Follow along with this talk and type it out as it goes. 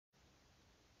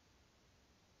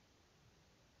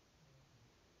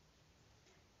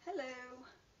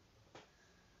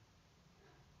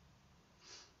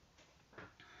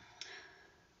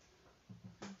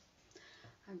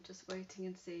just waiting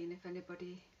and seeing if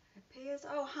anybody appears.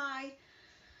 Oh, hi.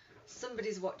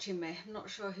 Somebody's watching me. I'm not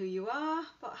sure who you are,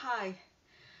 but hi.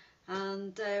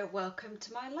 And welcome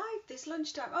to my live this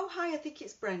lunchtime. Oh, hi, I think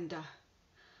it's Brenda.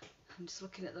 I'm just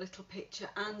looking at the little picture.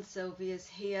 And Sylvia's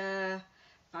here.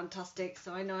 Fantastic.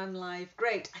 So I know I'm live.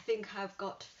 Great. I think I've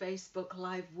got Facebook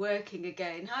Live working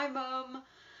again. Hi, Mum.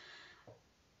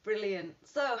 Brilliant.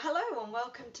 So, hello and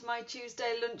welcome to my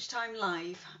Tuesday lunchtime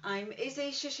live. I'm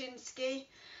Izzy Shashinsky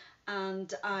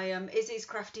and I am Izzy's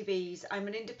Crafty Bees. I'm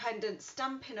an independent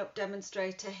Stampin' Up!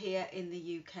 Demonstrator here in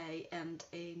the UK and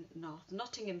in North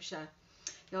Nottinghamshire.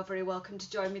 You're very welcome to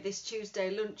join me this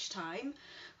Tuesday lunchtime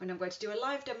when I'm going to do a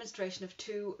live demonstration of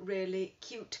two really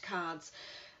cute cards.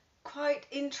 Quite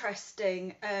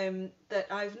interesting that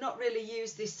I've not really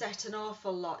used this set an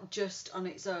awful lot just on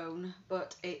its own,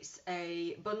 but it's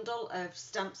a bundle of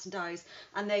stamps and dies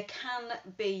and they can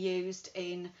be used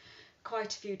in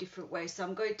quite a few different ways. So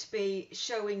I'm going to be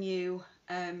showing you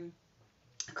a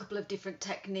couple of different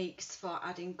techniques for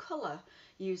adding colour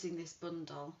using this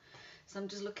bundle. So I'm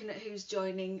just looking at who's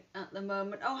joining at the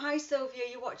moment. Oh, hi Sylvia,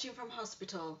 you're watching from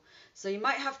hospital. So you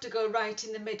might have to go right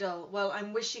in the middle. Well,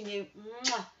 I'm wishing you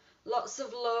lots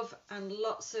of love and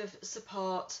lots of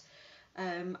support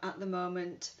at the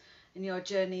moment in your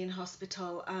journey in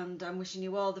hospital, and I'm wishing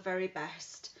you all the very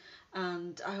best,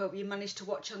 and I hope you manage to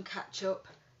watch on catch up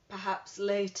perhaps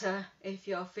later if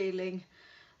you're feeling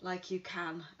like you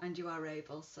can and you are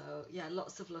able. So yeah,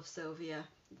 lots of love Sylvia,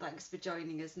 thanks for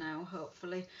joining us now.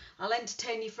 Hopefully I'll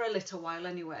entertain you for a little while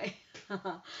anyway.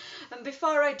 And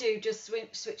before I do just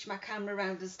switch my camera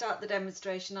around and start the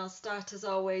demonstration, I'll start as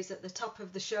always at the top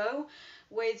of the show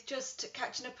with just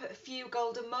catching up at a few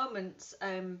golden moments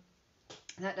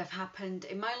that have happened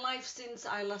in my life since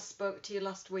I last spoke to you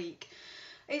last week.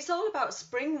 It's all about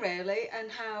spring really, and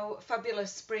how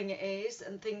fabulous spring it is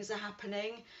and things are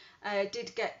happening. I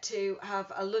did get to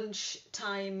have a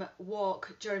lunchtime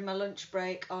walk during my lunch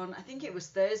break on, I think it was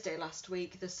Thursday last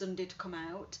week, the sun did come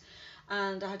out,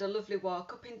 and I had a lovely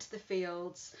walk up into the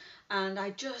fields, and I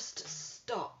just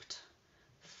stopped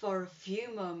for a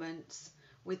few moments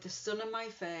with the sun on my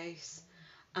face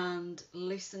and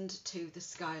listened to the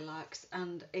skylarks,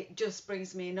 and it just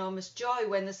brings me enormous joy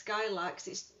when the skylarks,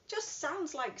 it just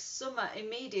sounds like summer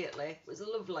immediately. It was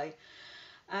lovely.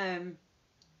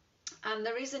 And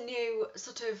there is a new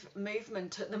sort of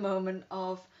movement at the moment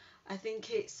of, I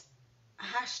think it's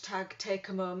hashtag take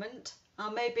a moment.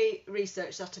 I'll maybe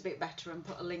research that a bit better and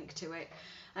put a link to it.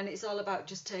 And it's all about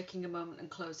just taking a moment and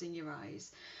closing your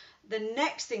eyes. The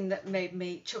next thing that made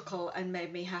me chuckle and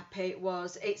made me happy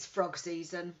was it's frog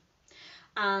season.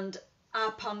 And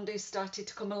our pond is started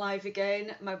to come alive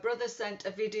again. My brother sent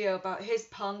a video about his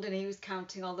pond and he was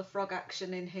counting all the frog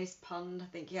action in his pond. I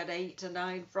think he had 8 or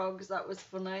 9 frogs. That was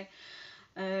funny.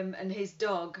 And his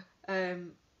dog,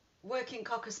 working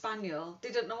Cocker Spaniel,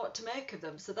 didn't know what to make of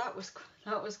them. So that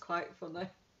was quite funny.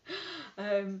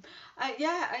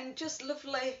 Yeah, and just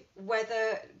lovely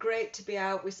weather, great to be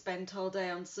out. We spent all day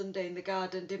on Sunday in the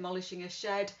garden demolishing a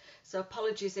shed, so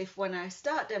apologies if when I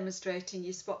start demonstrating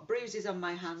you spot bruises on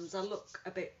my hands. I look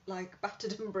a bit like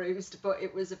battered and bruised, but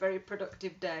it was a very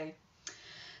productive day.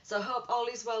 So I hope all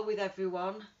is well with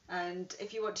everyone, and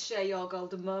if you want to share your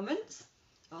golden moments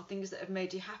or things that have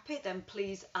made you happy, then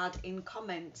please add in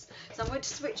comments. So I'm going to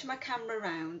switch my camera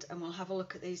around and we'll have a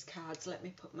look at these cards. Let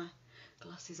me put my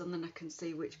glasses on, then I can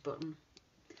see which button.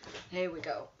 Here we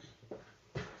go.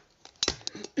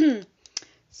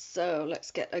 So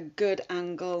let's get a good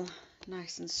angle,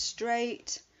 nice and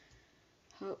straight,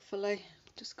 hopefully.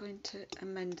 Just going to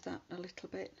amend that a little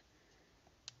bit.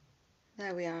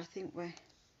 There we are. I think we're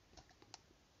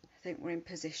in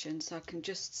position, so I can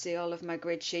just see all of my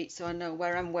grid sheets so I know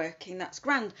where I'm working. That's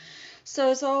grand. So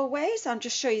as always, I'll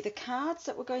just show you the cards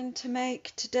that we're going to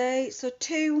make today. So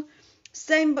two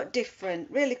same but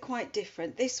different, really quite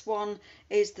different. This one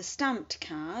is the stamped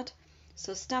card,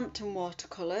 so stamped and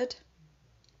watercoloured.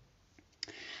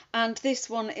 And this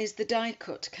one is the die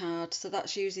cut card, so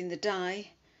that's using the die.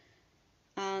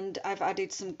 And I've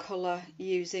added some colour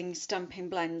using Stampin'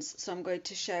 Blends, so I'm going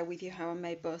to share with you how I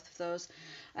made both of those.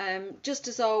 Just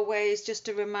as always, just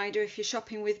a reminder, if you're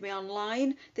shopping with me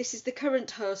online, this is the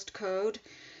current host code.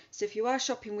 So if you are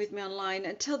shopping with me online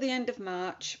until the end of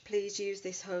March, please use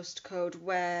this host code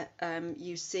where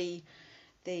you see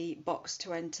the box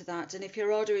to enter that. And if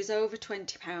your order is over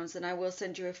 £20, then I will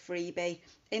send you a freebie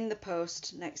in the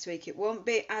post next week. It won't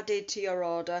be added to your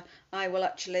order. I will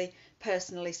actually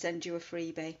personally send you a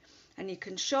freebie. And you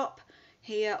can shop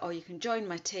here or you can join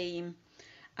my team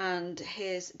And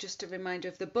here's just a reminder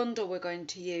of the bundle we're going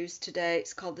to use today.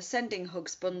 It's called the Sending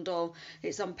Hugs bundle.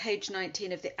 It's on page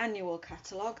 19 of the Annual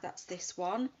Catalogue. That's this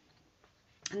one.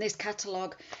 And this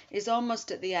catalogue is almost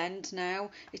at the end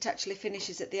now. It actually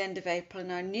finishes at the end of April,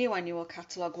 and our new annual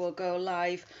catalogue will go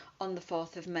live on the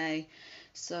 4th of May.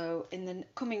 So in the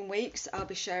coming weeks, I'll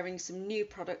be sharing some new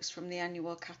products from the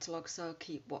annual catalogue, so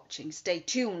keep watching. Stay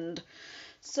tuned.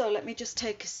 So let me just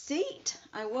take a seat.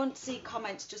 I won't see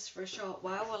comments just for a short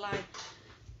while while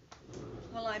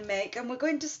I make. And we're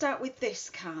going to start with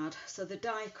this card, so the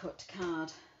die cut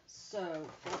card. So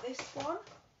for this one,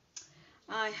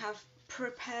 I have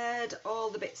prepared all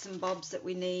the bits and bobs that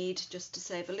we need just to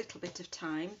save a little bit of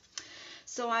time.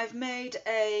 So I've made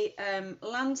a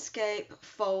landscape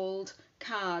fold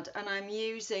card, and I'm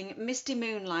using Misty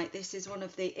Moonlight. This is one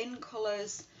of the In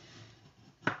Colours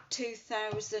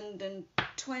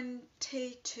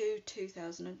 2020 to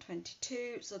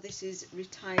 2022. So this is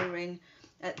retiring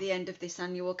at the end of this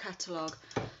annual catalogue.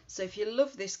 So if you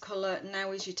love this colour, now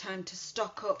is your time to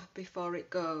stock up before it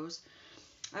goes.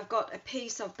 I've got a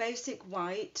piece of basic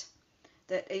white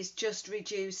that is just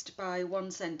reduced by 1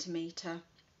 centimetre,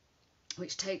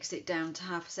 which takes it down to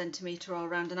 ½ centimetre all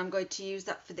round, and I'm going to use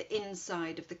that for the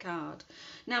inside of the card.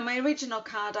 Now my original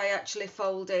card I actually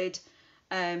folded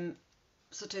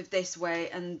sort of this way,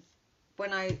 and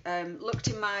when I looked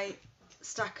in my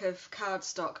stack of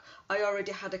cardstock, I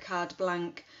already had a card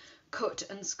blank cut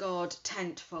and scored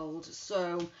tent fold,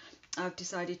 so I've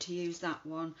decided to use that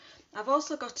one. I've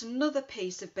also got another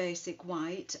piece of basic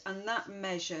white, and that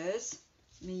measures,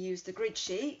 let me use the grid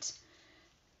sheet,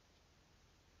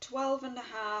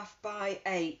 12.5 by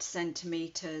 8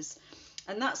 centimetres,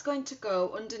 and that's going to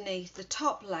go underneath the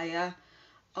top layer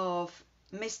of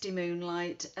Misty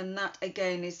Moonlight, and that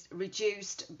again is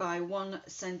reduced by 1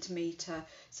 centimetre,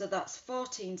 so that's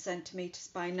 14 centimetres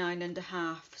by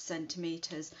 9.5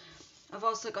 centimetres. I've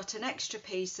also got an extra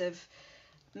piece of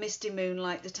Misty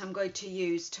Moonlight that I'm going to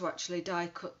use to actually die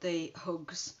cut the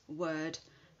hugs word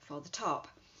for the top.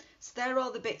 So they're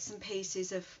all the bits and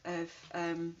pieces of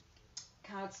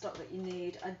cardstock that you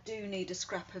need. I do need a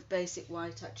scrap of basic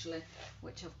white actually,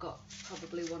 which I've got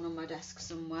probably one on my desk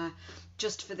somewhere,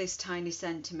 just for this tiny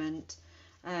sentiment.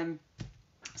 So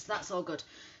that's all good.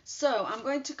 So I'm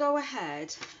going to go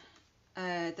ahead.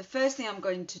 The first thing I'm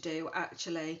going to do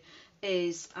actually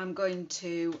is I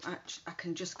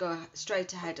can just go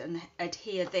straight ahead and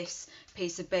adhere this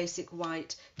piece of basic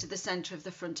white to the centre of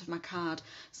the front of my card.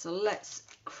 So let's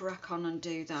crack on and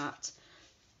do that.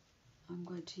 I'm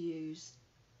going to use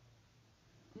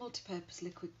multi-purpose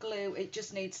liquid glue. It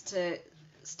just needs to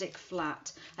stick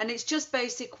flat, and it's just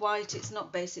basic white. It's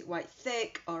not basic white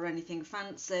thick or anything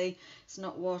fancy. It's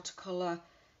not watercolour,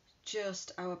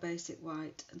 just our basic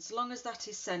white, and so long as that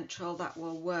is central, that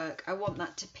will work. I want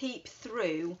that to peep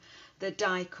through the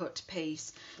die cut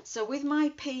piece. So with my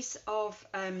piece of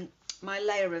my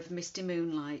layer of Misty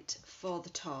Moonlight for the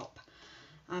top,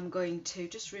 I'm going to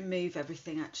just remove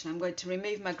everything. Actually, I'm going to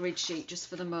remove my grid sheet just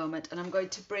for the moment, and I'm going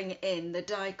to bring in the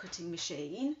die cutting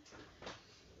machine,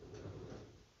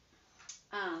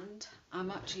 and I'm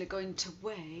actually going to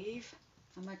wave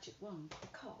a magic wand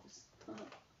because ta-da!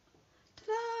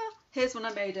 Here's one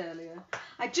I made earlier.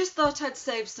 I just thought I'd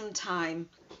save some time.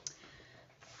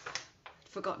 I'd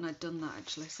forgotten I'd done that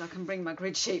actually, so I can bring my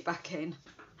grid sheet back in.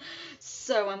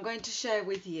 So I'm going to share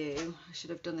with you, I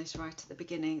should have done this right at the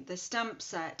beginning, the stamp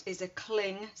set is a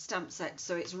cling stamp set,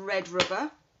 so it's red rubber,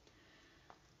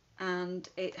 and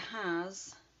it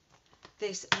has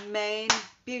this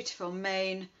beautiful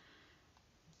main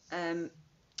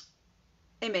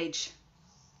image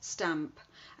stamp,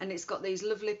 and it's got these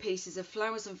lovely pieces of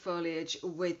flowers and foliage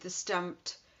with the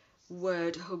stamped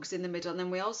word hugs in the middle, and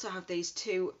then we also have these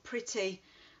two pretty,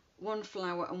 one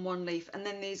flower and one leaf, and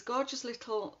then these gorgeous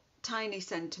little tiny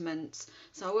sentiments.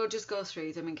 So I will just go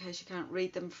through them in case you can't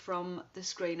read them from the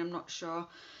screen, I'm not sure.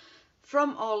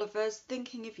 From all of us,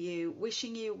 thinking of you,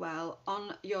 wishing you well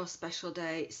on your special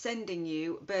day, sending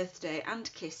you birthday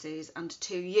and kisses, and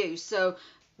to you. So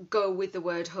go with the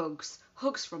word hugs.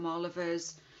 Hugs from all of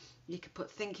us. You could put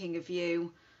thinking of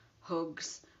you,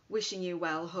 hugs, wishing you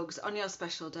well, hugs, on your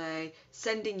special day,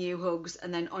 sending you hugs,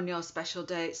 and then on your special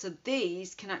day. So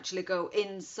these can actually go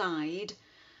inside,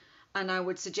 and I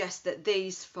would suggest that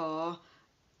these four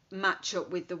match up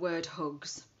with the word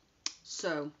hugs.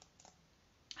 So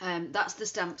that's the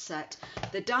stamp set.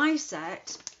 The die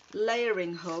set,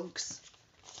 layering hugs,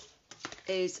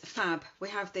 is fab. We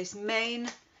have this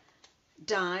main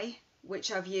die,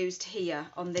 which I've used here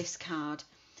on this card.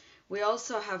 We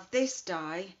also have this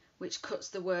die, which cuts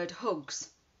the word hugs,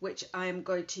 which I am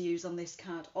going to use on this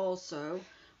card also.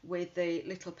 with the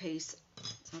little piece.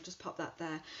 So I'll just pop that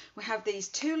there. We have these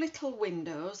two little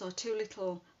windows or two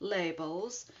little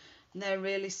labels, and they're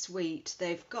really sweet.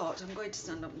 They've got, I'm going to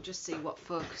stand up and just see what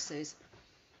focuses.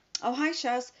 Oh, hi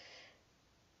Shaz.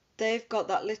 They've got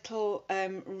that little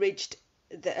ridged,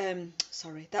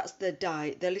 sorry, that's the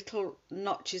die, the little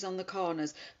notches on the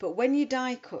corners. But when you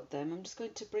die cut them, I'm just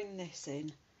going to bring this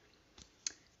in.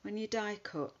 When you die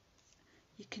cut,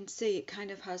 you can see it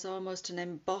kind of has almost an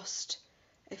embossed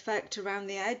effect around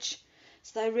the edge.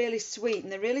 So they're really sweet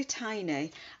and they're really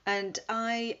tiny. And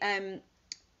I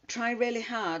try really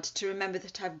hard to remember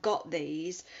that I've got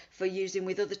these for using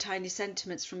with other tiny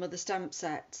sentiments from other stamp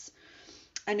sets.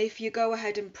 And if you go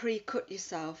ahead and pre-cut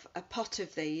yourself a pot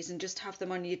of these and just have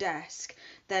them on your desk,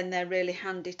 then they're really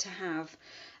handy to have.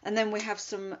 And then we have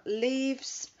some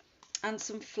leaves and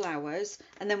some flowers,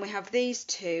 and then we have these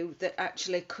two that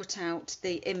actually cut out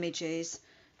the images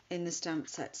in the stamp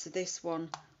set. So this one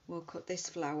will cut this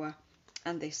flower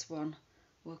and this one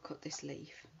will cut this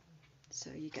leaf.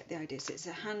 So you get the idea. So it's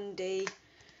a handy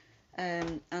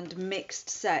and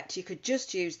mixed set. You could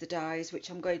just use the dies,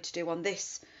 which I'm going to do on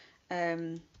this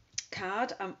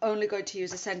card. I'm only going to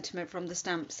use a sentiment from the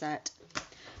stamp set.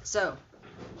 So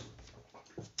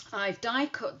I've die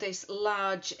cut this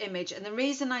large image, and the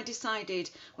reason I decided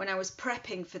when I was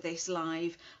prepping for this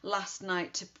live last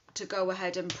night to go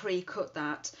ahead and pre-cut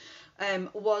that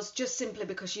was just simply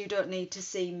because you don't need to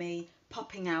see me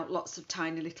popping out lots of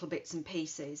tiny little bits and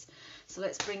pieces. So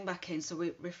let's bring back in, so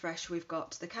we refresh. We've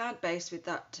got the card base with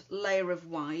that layer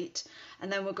of white, and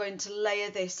then we're going to layer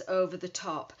this over the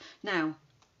top. Now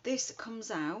this comes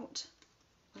out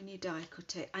when you die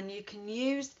cut it, and you can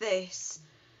use this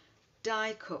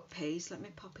die cut piece, let me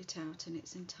pop it out in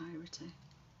its entirety,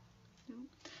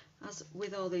 as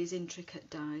with all these intricate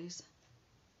dies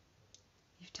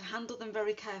you have to handle them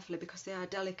very carefully because they are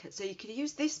delicate. So you could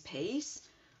use this piece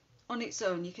on its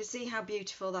own, you can see how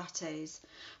beautiful that is.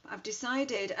 But I've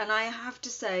decided, and I have to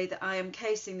say that I am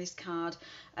casing this card.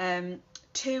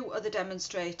 Two other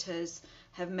demonstrators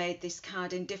have made this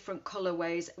card in different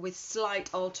colourways with slight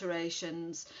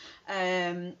alterations.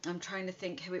 I'm trying to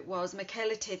think who it was.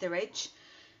 Michaela Titheridge,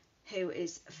 who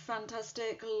is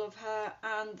fantastic, love her.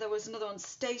 And there was another one,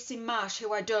 Stacey Marsh,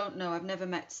 who I don't know. I've never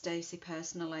met Stacey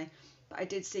personally, but I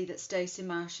did see that Stacey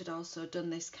Marsh had also done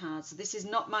this card. So this is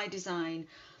not my design.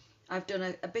 I've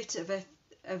done a bit of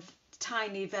a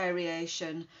tiny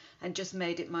variation and just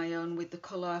made it my own with the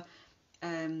colour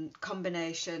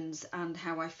combinations and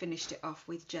how I finished it off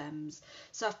with gems.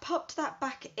 So I've popped that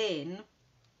back in,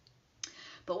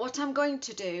 but what I'm going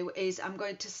to do is I'm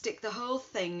going to stick the whole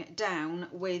thing down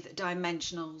with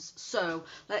dimensionals. So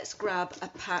let's grab a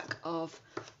pack of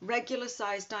regular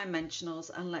size dimensionals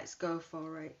and let's go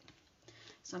for it.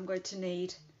 So I'm going to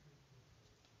need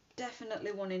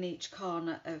definitely one in each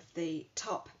corner of the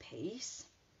top piece.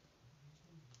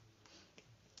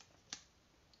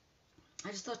 I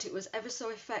just thought it was ever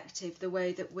so effective the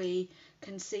way that we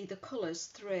can see the colours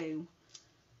through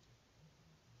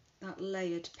that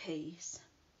layered piece.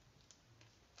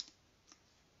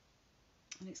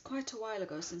 And it's quite a while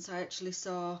ago since I actually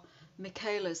saw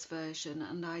Michaela's version,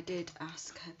 and I did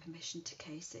ask her permission to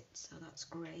case it, so that's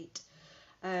great.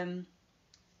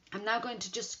 I'm now going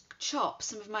to just chop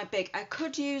some of my big, I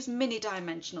could use mini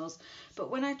dimensionals,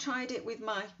 but when I tried it with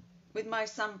my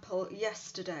sample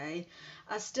yesterday,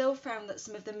 I still found that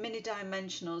some of the mini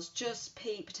dimensionals just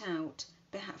peeped out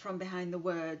from behind the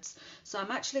words. So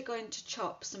I'm actually going to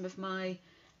chop some of my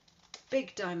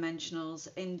big dimensionals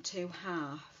into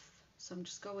half. So I'm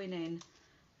just going in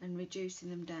and reducing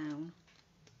them down.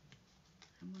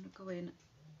 I'm going to go in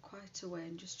quite a way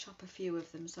and just chop a few of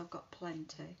them so I've got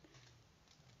plenty.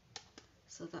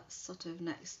 So that's sort of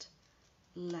next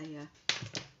layer.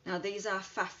 Now these are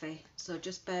faffy, so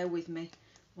just bear with me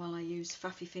while I use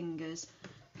faffy fingers.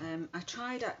 I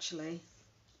tried actually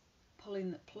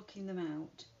plucking them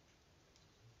out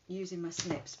using my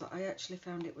snips, but I actually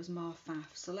found it was more faff.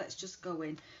 So let's just go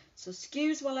in. So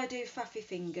excuse while I do faffy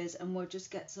fingers, and we'll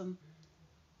just get some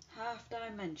half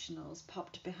dimensionals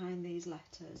popped behind these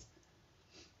letters.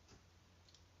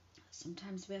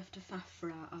 Sometimes we have to faff for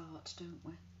our art, don't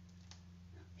we?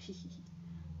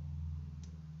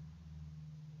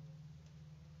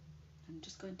 I'm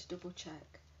just going to double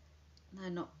check.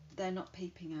 They're not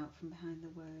peeping out from behind the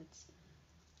words.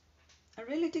 I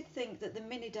really did think that the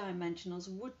mini dimensionals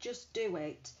would just do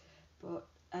it, but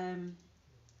they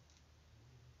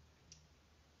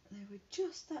were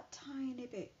just that tiny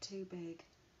bit too big.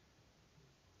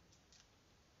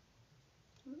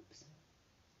 Oops.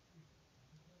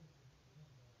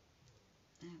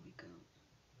 There we go.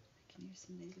 I can use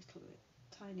some of these little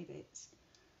tiny bits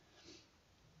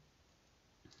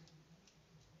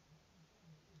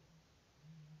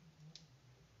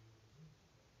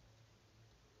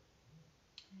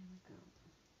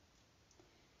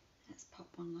Let's pop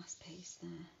one last piece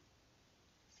there.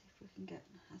 See if we can get,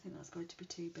 I think that's going to be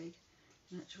too big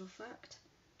in actual fact.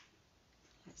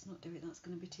 Let's not do it, that's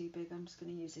going to be too big. I'm just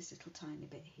going to use this little tiny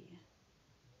bit here.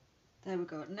 There we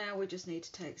go. Now we just need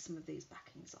to take some of these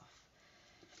backings off.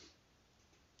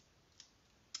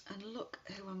 And look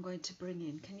who I'm going to bring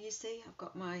in. Can you see? I've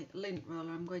got my lint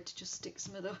roller. I'm going to just stick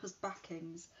some of those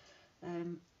backings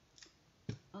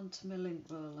onto my lint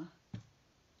roller.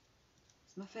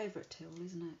 It's my favourite tool,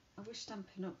 isn't it? I wish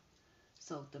Stampin' Up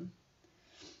sold them.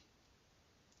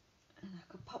 And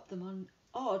I could pop them on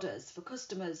orders for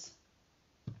customers.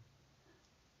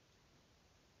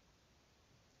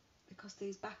 Because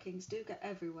these backings do get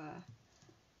everywhere.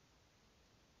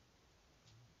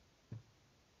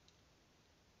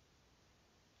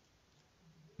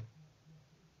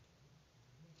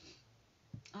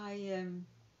 I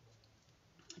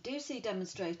do see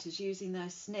demonstrators using their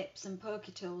snips and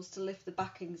pokey tools to lift the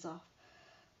backings off,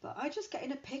 but I just get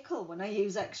in a pickle when I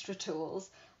use extra tools.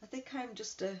 I think I'm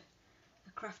just a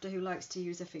crafter who likes to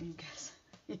use her fingers.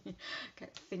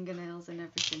 Get fingernails and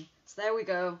everything. So there we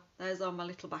go. There's all my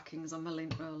little backings on my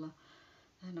lint roller.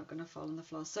 They're not going to fall on the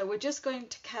floor. So we're just going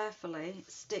to carefully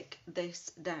stick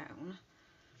this down,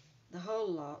 the whole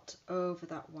lot, over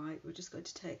that white. We're just going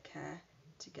to take care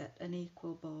to get an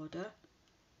equal border.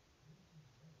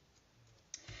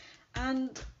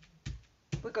 And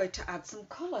we're going to add some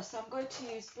colour. So I'm going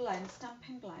to use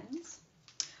Stampin' Blends.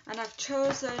 And I've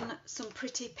chosen some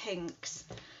pretty pinks.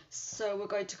 So we're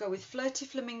going to go with Flirty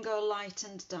Flamingo Light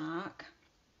and Dark,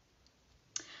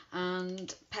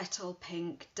 and Petal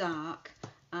Pink Dark,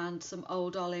 and some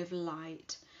Old Olive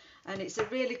Light. And it's a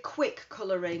really quick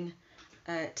colouring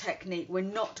technique. We're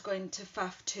not going to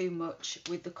faff too much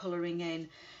with the colouring in.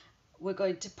 We're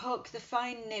going to poke the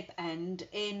fine nib end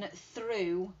in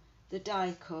through the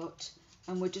die cut,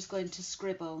 and we're just going to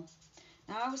scribble.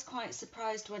 Now I was quite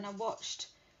surprised when I watched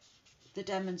the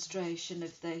demonstration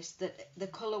of this that the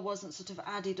colour wasn't sort of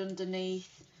added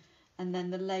underneath and then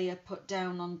the layer put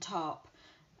down on top.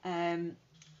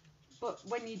 But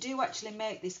when you do actually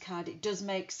make this card, it does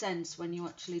make sense when you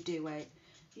actually do it.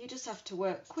 You just have to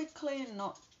work quickly and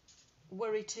not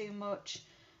worry too much.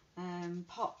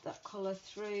 Pop that colour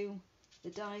through the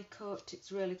die cut.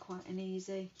 It's really quite an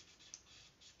easy.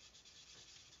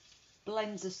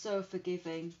 Blends are so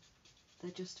forgiving.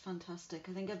 They're just fantastic.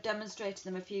 I think I've demonstrated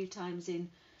them a few times in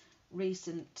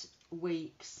recent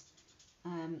weeks.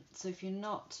 So if you're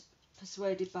not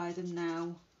persuaded by them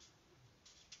now,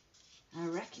 I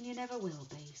reckon you never will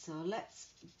be. So let's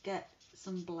get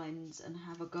some blends and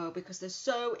have a go, because they're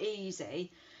so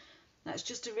easy. That's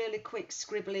just a really quick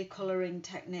scribbly colouring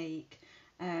technique.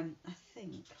 I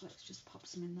think let's just pop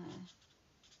some in there.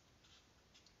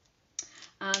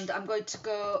 And I'm going to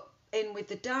go in with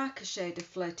the darker shade of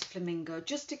Flirty Flamingo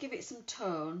just to give it some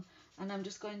tone, and I'm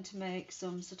just going to make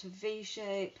some sort of V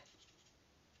shape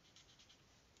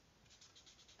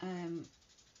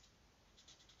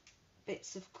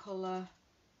bits of colour.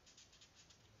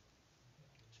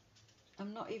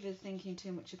 I'm not even thinking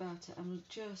too much about it. And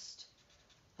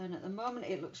at the moment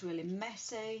it looks really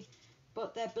messy,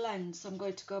 but they're blends, so I'm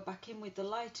going to go back in with the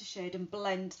lighter shade and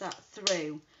blend that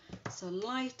through. So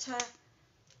lighter,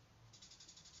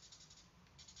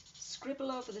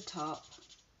 scribble over the top.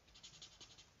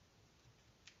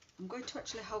 I'm going to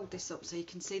actually hold this up so you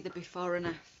can see the before and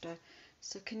after.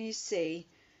 So can you see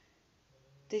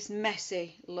this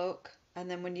messy look, and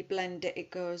then when you blend it,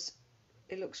 it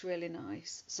looks really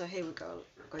nice. So here we go.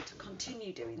 I'm going to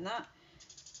continue doing that.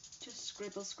 Just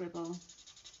scribble, scribble.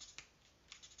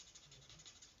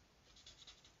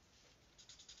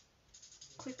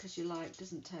 Quick as you like,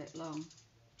 doesn't take long.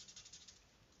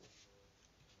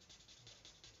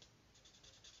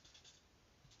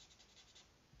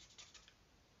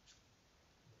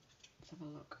 Let's have a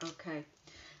look. Okay,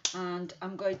 and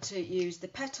I'm going to use the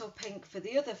Petal Pink for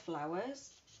the other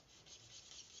flowers,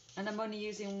 and I'm only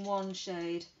using one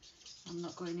shade. I'm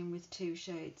not going in with two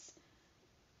shades,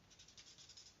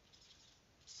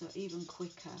 so even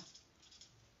quicker.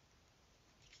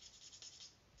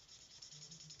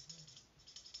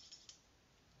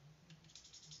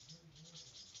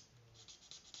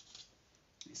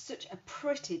 It's such a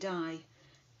pretty die,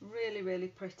 really, really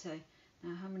pretty.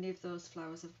 Now, how many of those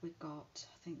flowers have we got?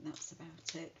 I think that's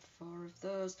about it, 4 of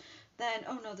those. Then,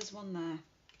 oh no, there's one there.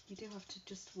 You do have to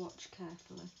just watch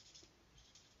carefully.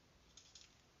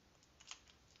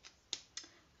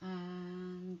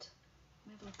 And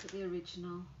maybe look at the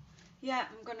original. Yeah,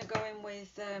 I'm going to go in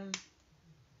with, let me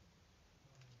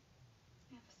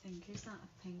have a think, is that a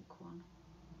pink one?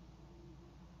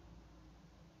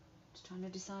 Just trying to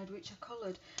decide which I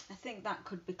coloured. I think that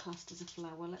could be classed as a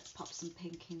flower. Let's pop some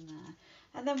pink in there.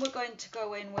 And then we're going to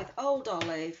go in with Old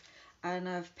Olive, and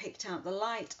I've picked out the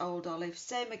light Old Olive.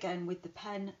 Same again with the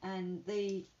pen and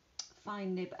the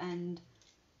fine nib end.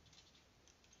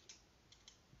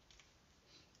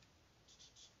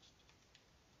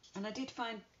 And I did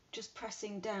find just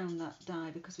pressing down that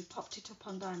die, because we popped it up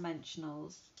on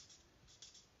dimensionals,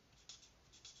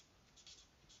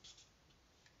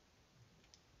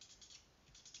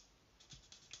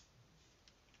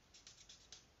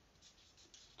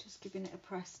 just giving it a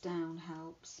press down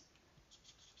helps.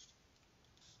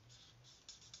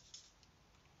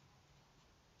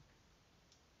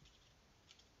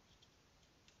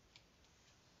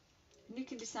 And you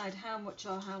can decide how much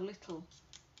or how little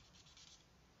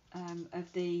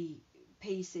of the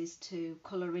pieces to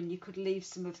colour in. You could leave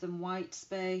some of them white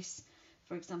space.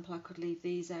 For example, I could leave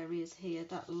these areas here.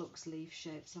 That looks leaf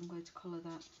shaped, so I'm going to colour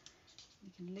that.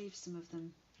 You can leave some of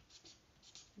them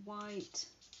white.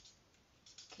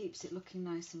 Keeps it looking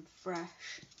nice and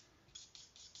fresh.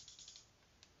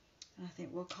 And I think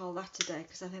we'll call that a day,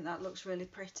 because I think that looks really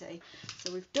pretty.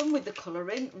 So we've done with the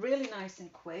colouring, really nice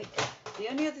and quick. The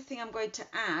only other thing I'm going to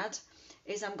add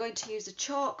is I'm going to use a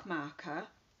chalk marker,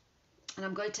 and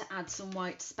I'm going to add some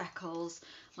white speckles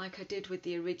like I did with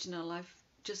the original. I've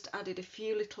just added a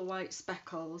few little white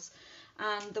speckles,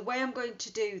 and the way I'm going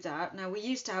to do that, now we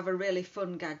used to have a really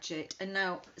fun gadget, and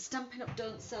now Stampin' Up!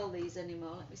 Don't sell these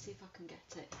anymore. Let me see if I can get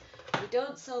it. We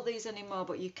don't sell these anymore,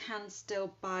 but you can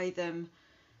still buy them,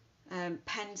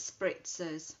 pen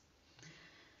spritzers.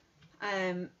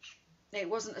 It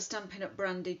wasn't a Stampin' Up!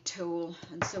 Branded tool,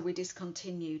 and so we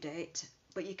discontinued it.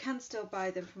 But you can still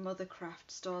buy them from other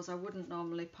craft stores. I wouldn't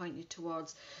normally point you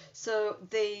towards. So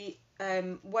the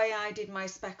way I did my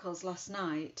speckles last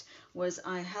night was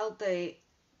I held the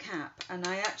cap, and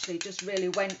I actually just really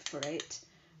went for it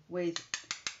with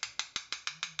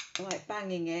like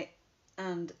banging it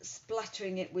and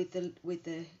splattering it with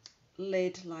the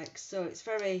lid like so. It's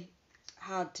very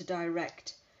hard to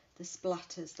direct the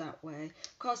splatters that way.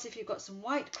 Of course, if you've got some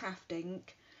white craft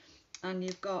ink and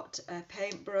you've got a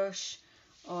paintbrush,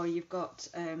 or you've got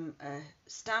a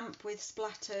stamp with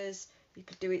splatters, you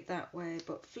could do it that way.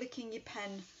 But flicking your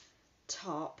pen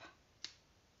top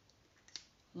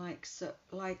like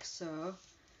so,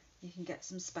 you can get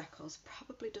some speckles.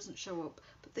 Probably doesn't show up,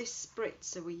 but this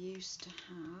spritzer we used to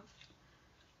have,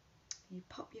 you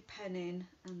pop your pen in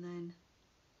and then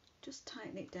just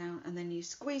tighten it down, and then you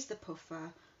squeeze the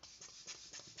puffer,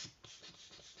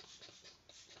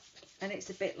 and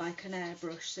it's a bit like an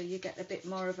airbrush, so you get a bit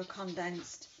more of a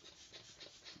condensed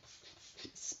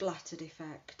splattered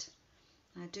effect.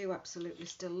 I do absolutely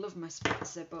still love my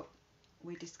spritzer, but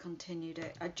we discontinued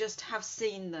it. I just have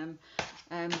seen them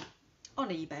on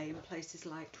eBay and places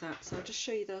like that, so I'll just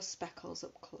show you those speckles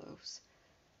up close.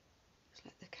 Just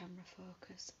let the camera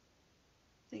focus.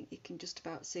 I think you can just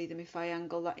about see them if I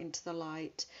angle that into the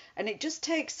light, and it just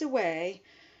takes away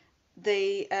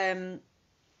the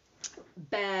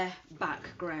bare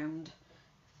background,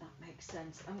 if that makes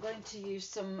sense. I'm going to use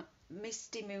some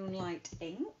Misty Moonlight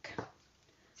ink,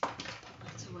 put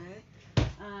that away,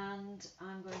 and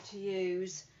I'm going to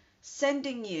use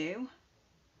Sending You,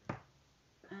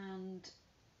 and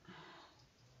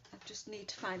I just need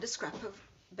to find a scrap of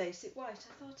basic white.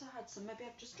 I thought I had some, maybe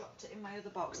I've just dropped it in my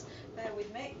other box. Bear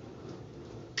with me.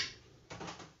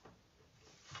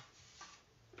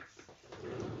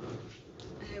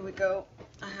 Here we go.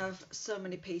 I have so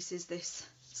many pieces this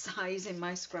size in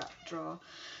my scrap drawer.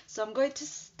 So I'm going to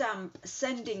stamp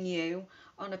Sending You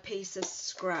on a piece of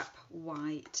scrap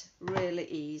white. Really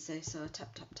easy. So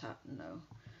tap, tap, tap. No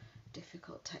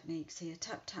difficult techniques here.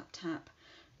 Tap, tap, tap.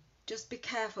 Just be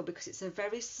careful because it's a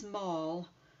very small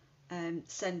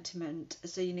sentiment.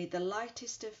 So you need the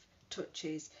lightest of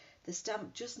touches. The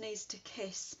stamp just needs to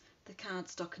kiss the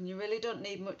cardstock, and you really don't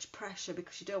need much pressure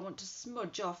because you don't want to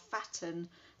smudge or fatten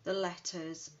the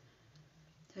letters.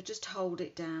 So just hold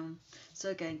it down. So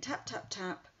again, tap, tap,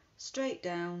 tap, straight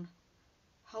down,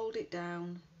 hold it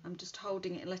down. I'm just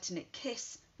holding it and letting it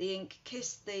kiss the ink,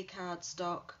 kiss the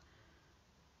cardstock,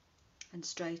 and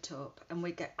straight up, and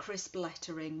we get crisp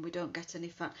lettering. We don't get any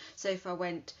fat. So if I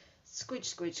went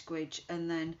squidge, squidge, squidge, and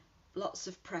then lots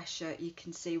of pressure, you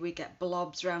can see we get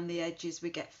blobs around the edges, we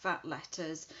get fat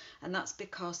letters, and that's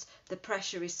because the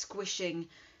pressure is squishing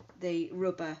the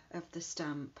rubber of the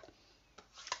stamp.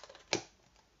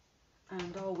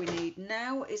 And all we need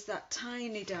now is that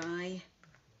tiny die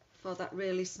for that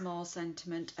really small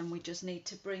sentiment, and we just need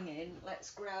to bring in,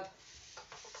 let's grab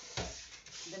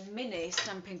the mini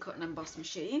Stampin' Cut and Emboss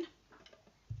machine.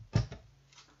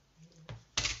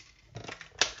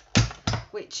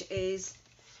 which is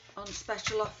on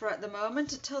special offer at the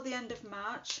moment until the end of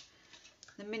March.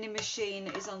 The mini machine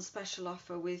is on special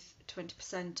offer with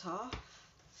 20% off.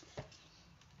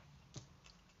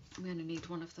 I'm going to need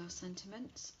one of those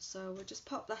sentiments, so we'll just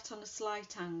pop that on a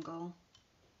slight angle.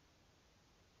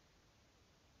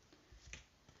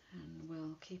 And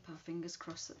we'll keep our fingers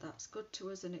crossed that that's good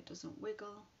to us and it doesn't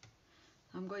wiggle.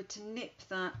 I'm going to nip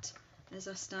that as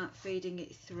I start feeding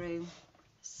it through,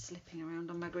 slipping around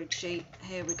on my grid sheet.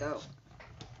 Here we go.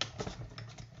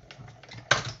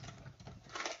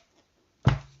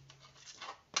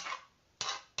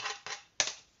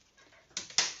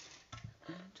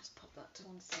 And just pop that to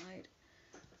one side.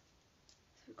 So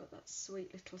we've got that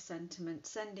sweet little sentiment,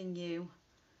 sending you,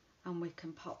 and we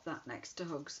can pop that next to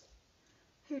hugs.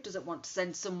 Who doesn't want to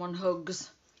send someone hugs?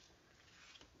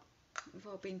 We've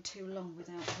all been too long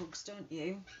without hugs, don't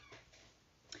you?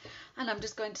 And I'm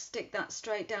just going to stick that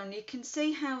straight down. You can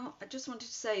see how, I just wanted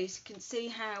to say, you can see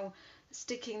how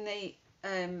sticking the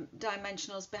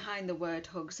dimensionals behind the word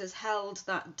hugs has held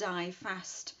that die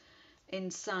fast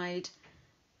inside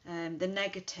the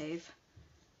negative.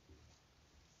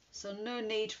 So no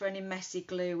need for any messy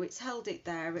glue. It's held it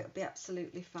there. It'll be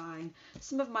absolutely fine.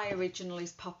 Some of my original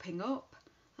is popping up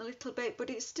a little bit, but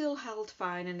it's still held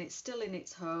fine and it's still in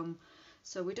its home.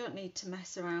 So we don't need to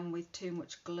mess around with too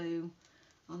much glue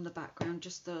on the background,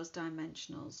 just those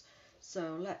dimensionals.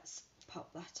 So let's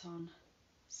pop that on.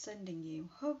 Sending you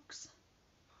hugs.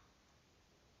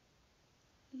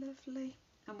 Lovely.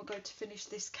 And we're going to finish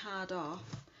this card off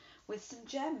with some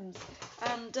gems.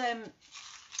 And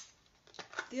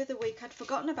the other week I'd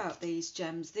forgotten about these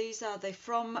gems. These are the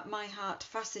From My Heart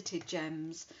faceted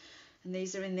gems, and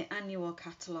these are in the Annual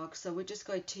Catalogue. So we're just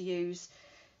going to use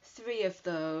 3 of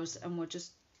those and we'll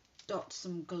just dot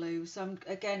some glue. So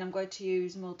I'm going to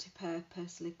use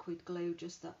multi-purpose liquid glue,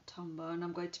 just that Tombow, and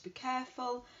I'm going to be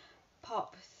careful.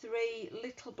 Pop 3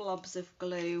 little blobs of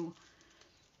glue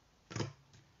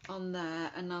on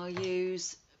there, and I'll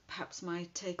use perhaps my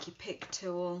take your pick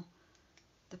tool,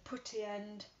 the putty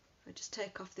end. If I just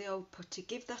take off the old putty,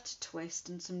 give that a twist,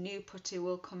 and some new putty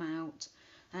will come out,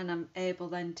 and I'm able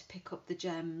then to pick up the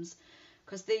gems,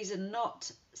 because these are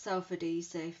not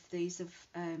self-adhesive. These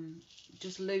are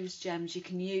just loose gems. You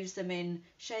can use them in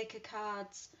shaker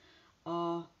cards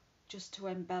or just to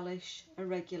embellish a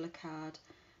regular card.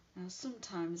 Now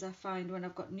sometimes I find when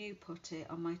I've got new putty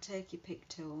on my take your pick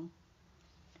tool,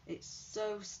 it's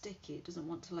so sticky it doesn't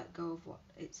want to let go of what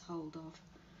it's hold of.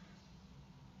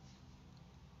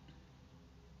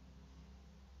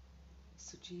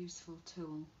 Such a useful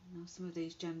tool. Now some of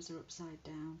these gems are upside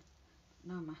down,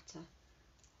 no matter.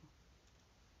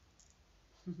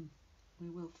 We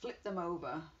will flip them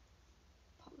over,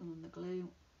 pop them on the glue.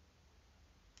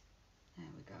 There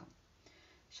we go.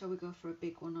 Shall we go for a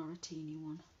big one or a teeny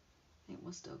one? I think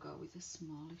we'll still go with a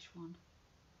smallish one.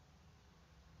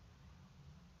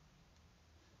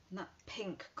 And that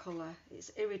pink colour,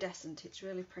 it's iridescent, it's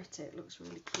really pretty, it looks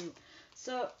really cute.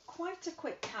 So quite a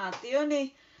quick card. The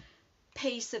only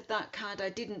piece of that card I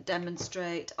didn't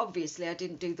demonstrate, obviously I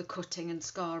didn't do the cutting and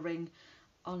scoring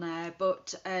on air,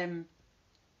 but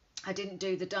I didn't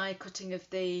do the die cutting of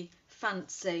the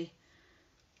fancy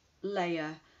layer,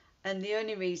 and the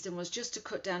only reason was just to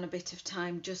cut down a bit of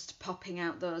time just popping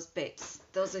out those bits,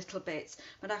 those little bits.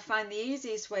 But I find the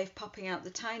easiest way of popping out the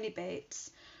tiny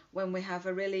bits when we have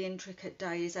a really intricate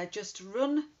die is I just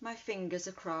run my fingers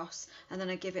across and then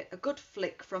I give it a good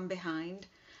flick from behind,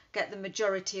 get the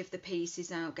majority of the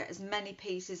pieces out, get as many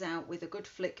pieces out with a good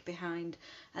flick behind,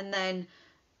 and then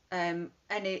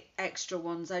any extra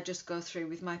ones I just go through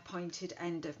with my pointed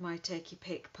end of my take your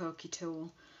pick pokey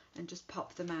tool and just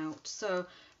pop them out. So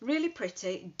really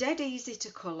pretty, dead easy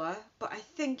to colour, but I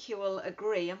think you will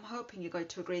agree, I'm hoping you're going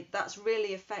to agree, that's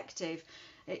really effective.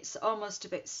 It's almost a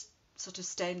bit sort of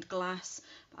stained glass,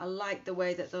 but I like the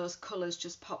way that those colours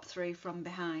just pop through from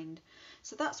behind.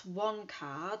 So that's one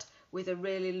card with a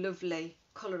really lovely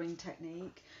colouring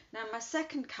technique. Now my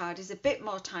second card is a bit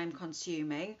more time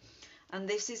consuming, and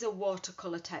this is a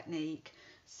watercolour technique.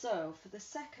 So for the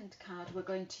second card we're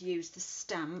going to use the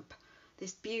stamp,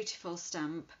 this beautiful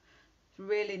stamp,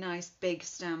 really nice big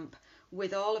stamp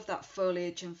with all of that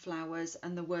foliage and flowers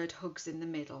and the word hugs in the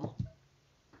middle.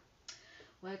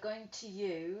 We're going to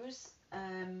use,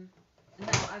 now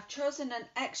I've chosen an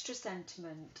extra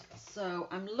sentiment, so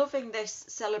I'm loving this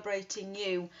Celebrating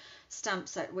You stamp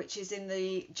set, which is in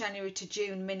the January to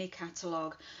June mini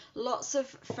catalogue. Lots of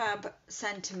fab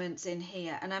sentiments in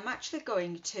here, and I'm actually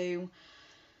going to,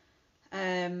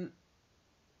 I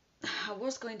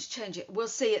was going to change it. We'll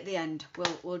see at the end.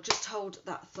 We'll just hold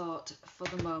that thought for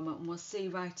the moment, and we'll see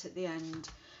right at the end.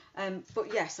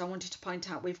 But yes, I wanted to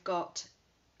point out we've got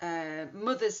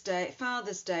Mother's Day,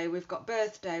 Father's Day, we've got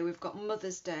birthday, we've got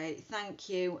Mother's Day, thank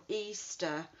you,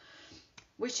 Easter,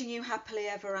 wishing you happily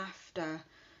ever after,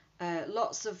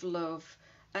 lots of love,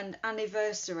 and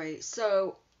anniversary.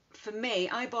 So for me,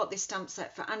 I bought this stamp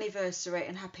set for anniversary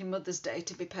and Happy Mother's Day,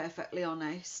 to be perfectly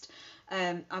honest.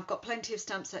 I've got plenty of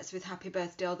stamp sets with happy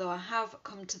birthday, although I have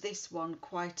come to this one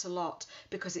quite a lot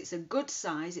because it's a good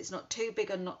size. It's not too big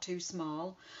and not too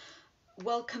small.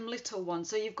 Welcome little one.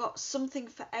 So you've got something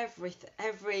for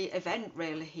every event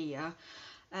really here.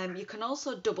 You can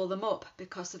also double them up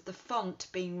because of the font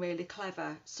being really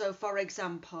clever. So for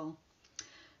example,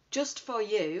 just for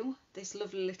you, this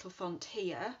lovely little font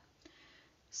here,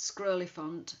 scrolly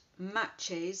font,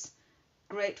 matches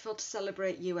Grateful to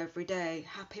Celebrate You Every Day.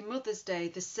 Happy Mother's Day,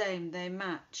 the same, they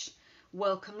match.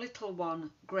 Welcome little one,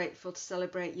 grateful to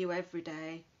celebrate you every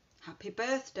day. Happy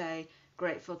birthday,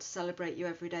 grateful to celebrate you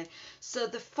every day. So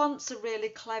the fonts are really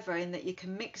clever in that you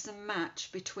can mix and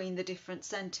match between the different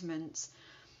sentiments.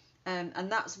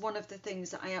 And that's one of the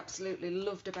things that I absolutely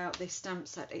loved about this stamp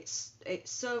set. It's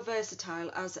so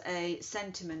versatile as a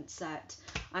sentiment set.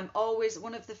 I'm always,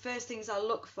 one of the first things I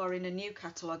look for in a new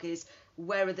catalogue is,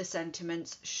 where are the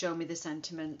sentiments? Show me the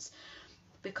sentiments.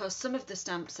 Because some of the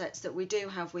stamp sets that we do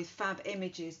have with fab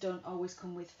images don't always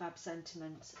come with fab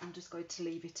sentiments. I'm just going to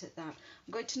leave it at that.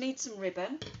 I'm going to need some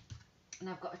ribbon, and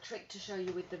I've got a trick to show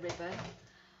you with the ribbon.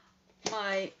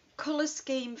 My colour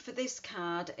scheme for this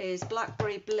card is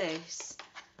Blackberry Bliss,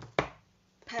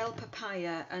 Pale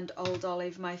Papaya and Old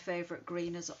Olive, my favourite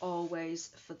green as always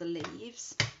for the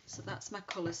leaves. So that's my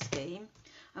colour scheme.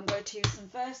 I'm going to use some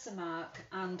Versamark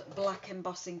and black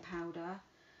embossing powder,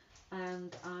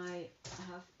 and I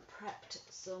have prepped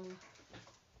some,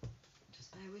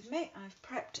 just bear with me, I've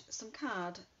prepped some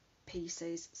card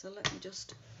pieces. So let me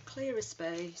just clear a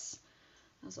space,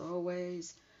 as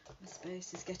always. My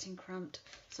space is getting cramped.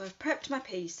 So I've prepped my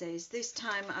pieces. This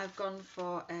time I've gone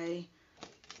for a,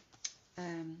 I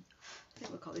think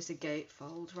we'll call this a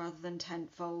gatefold rather than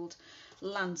tentfold,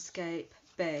 landscape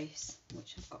base,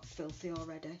 which I've got filthy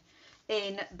already,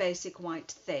 in basic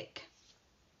white thick.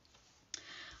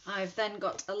 I've then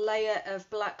got a layer of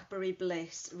Blackberry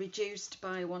Bliss reduced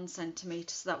by 1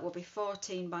 centimetre, so that will be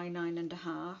 14 by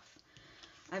 9.5.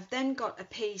 I've then got a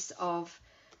piece of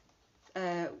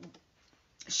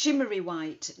shimmery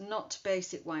white, not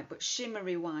basic white but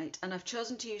shimmery white, and I've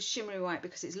chosen to use shimmery white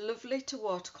because it's lovely to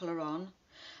watercolour on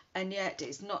and yet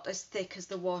it's not as thick as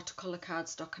the watercolour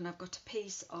cardstock. And I've got a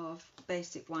piece of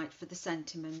basic white for the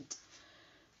sentiment,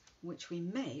 which we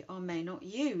may or may not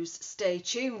use. Stay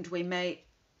tuned, we may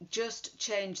just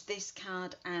change this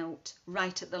card out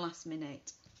right at the last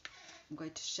minute. I'm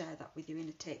going to share that with you in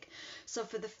a tick. So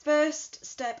for the first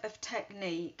step of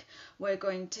technique, we're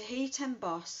going to heat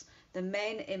emboss the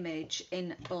main image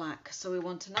in black. So we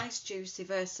want a nice juicy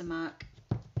Versamark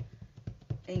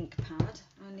ink pad.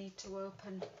 I need to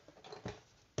open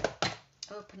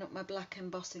up my black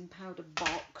embossing powder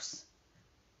box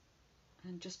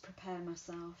and just prepare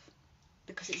myself,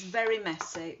 because it's very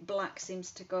messy. Black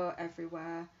seems to go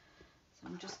everywhere. So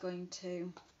I'm just going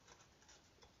to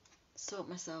sort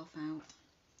myself out.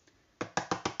 I'm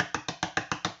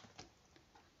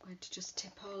going to just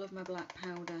tip all of my black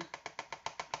powder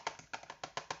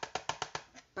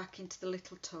back into the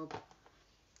little tub,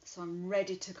 so I'm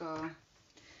ready to go.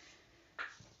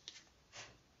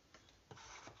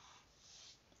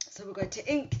 So we're going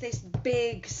to ink this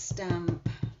big stamp.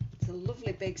 It's a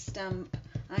lovely big stamp.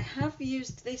 I have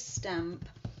used this stamp,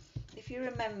 if you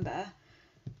remember,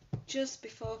 just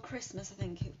before Christmas, I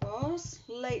think it was,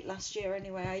 late last year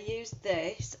anyway. I used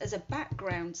this as a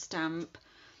background stamp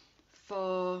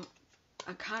for,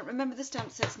 I can't remember the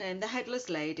stamp set's name, the Headless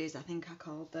Ladies, I think I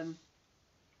called them.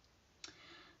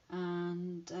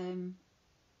 And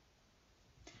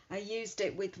I used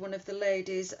it with one of the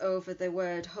ladies over the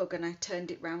word hug, and I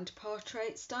turned it round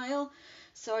portrait style.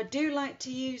 So I do like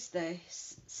to use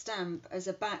this stamp as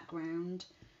a background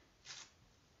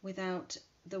without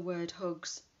the word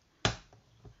hugs.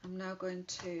 I'm now going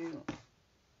to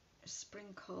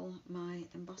sprinkle my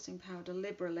embossing powder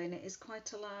liberally, and it is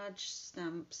quite a large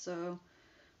stamp, so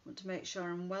I want to make sure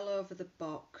I'm well over the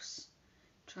box.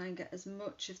 Try and get as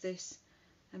much of this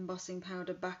embossing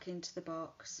powder back into the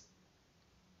box.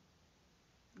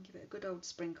 Give it a good old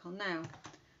sprinkle. Now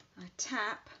I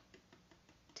tap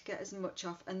to get as much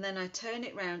off, and then I turn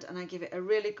it round and I give it a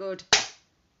really good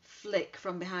flick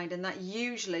from behind, and that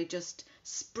usually just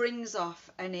springs off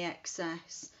any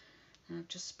excess. And I've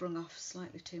just sprung off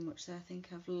slightly too much there. I think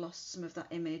I've lost some of that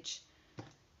image.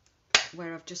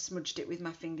 where I've just smudged it with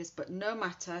my fingers, but no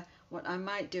matter, what I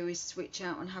might do is switch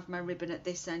out and have my ribbon at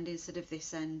this end instead of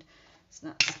this end. So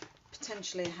that's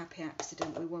potentially a happy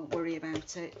accident, we won't worry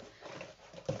about it.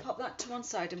 Pop that to one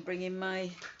side and bring in my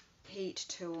heat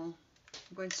tool.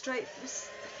 I'm going straight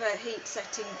for heat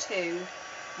setting 2,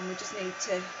 and we just need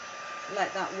to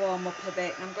let that warm up a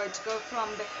bit. I'm going to go from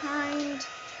behind,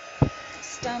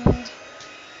 stand.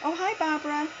 Oh, hi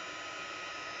Barbara.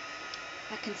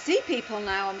 I can see people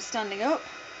now, I'm standing up.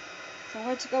 So I'm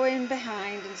going to go in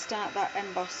behind and start that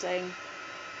embossing.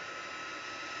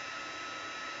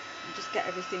 And just get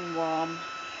everything warm.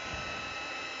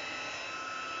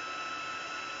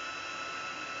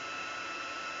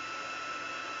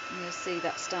 And you'll see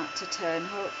that start to turn,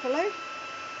 hopefully.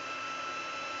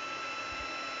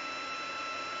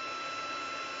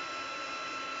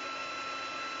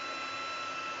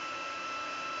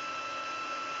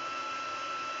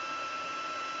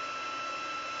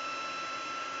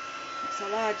 It's a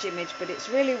large image, but it's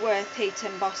really worth heat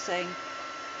embossing.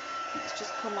 Let's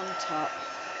just come on top.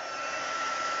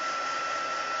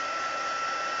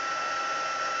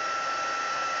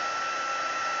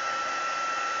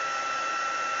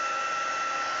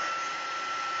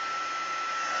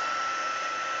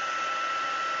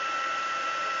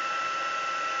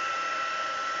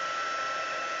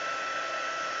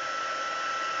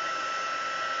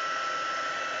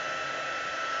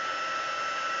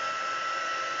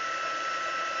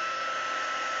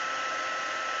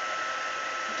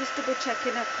 Just double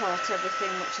checking I've caught everything,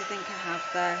 which I think I have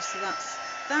there. So that's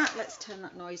that. Let's turn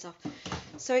that noise off.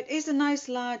 So it is a nice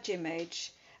large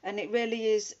image, and it really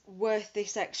is worth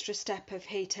this extra step of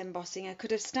heat embossing. I could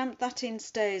have stamped that in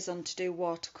StazOn to do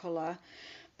watercolour,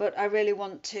 but I really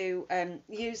want to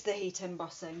use the heat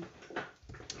embossing.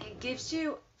 It gives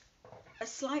you a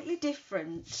slightly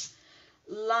different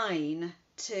line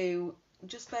to,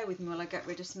 just bear with me while I get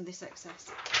rid of some of this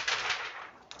excess.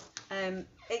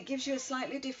 It gives you a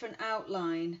slightly different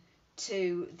outline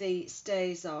to the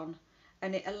StazOn,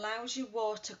 and it allows you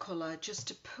watercolour just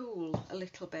to pool a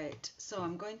little bit. So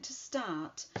I'm going to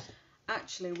start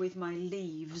actually with my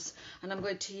leaves, and I'm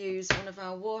going to use one of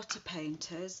our water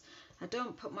painters. I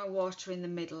don't put my water in the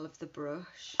middle of the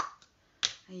brush.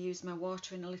 I use my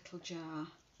water in a little jar.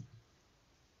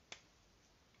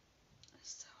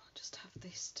 So I'll just have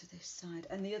this to this side.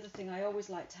 And the other thing I always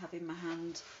like to have in my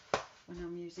hand when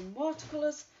I'm using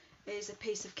watercolours is a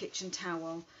piece of kitchen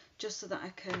towel, just so that I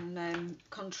can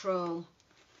control.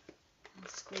 I'll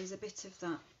squeeze a bit of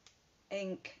that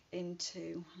ink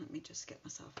into, let me just get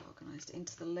myself organised,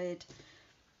 into the lid,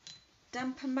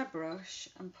 dampen my brush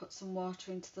and put some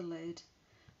water into the lid.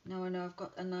 Now I know I've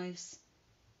got a nice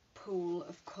pool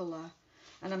of colour,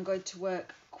 and I'm going to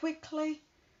work quickly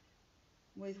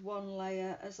with one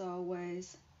layer as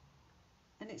always,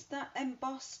 and it's that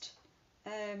embossed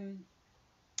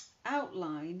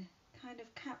outline kind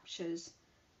of captures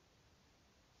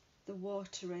the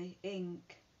watery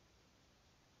ink.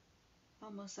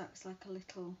 Almost acts like a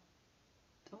little,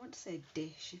 I want to say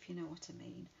dish, if you know what I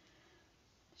mean.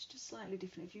 It's just slightly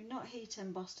different. If you've not heat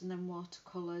embossed and then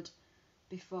watercoloured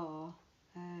before,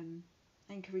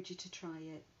 I encourage you to try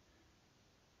it.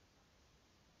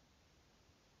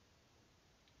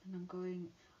 And I'm going,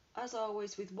 as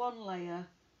always, with one layer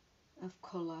of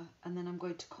colour, and then I'm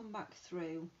going to come back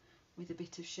through with a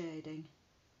bit of shading.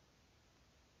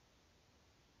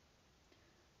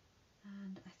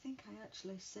 And I think I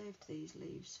actually saved these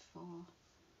leaves for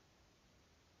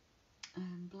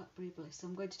Blackberry Bliss. So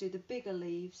I'm going to do the bigger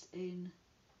leaves in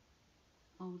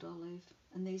Old Olive,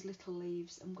 and these little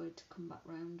leaves I'm going to come back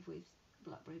round with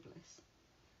Blackberry Bliss.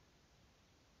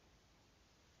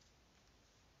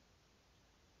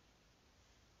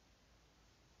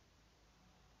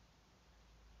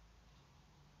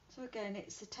 So again,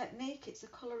 it's a technique, it's a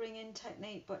colouring in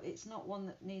technique, but it's not one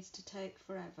that needs to take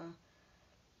forever.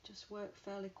 Just work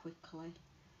fairly quickly.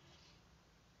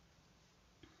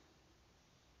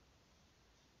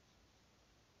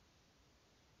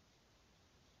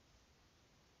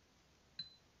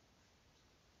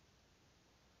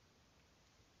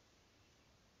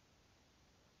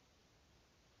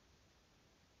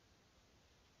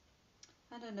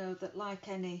 And I know that, like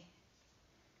any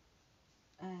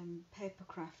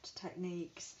papercraft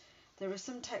techniques, there are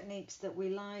some techniques that we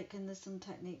like and there's some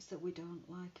techniques that we don't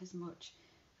like as much,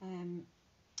 and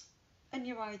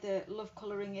you either love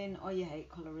colouring in or you hate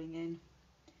colouring in.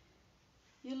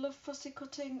 You love fussy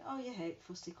cutting or you hate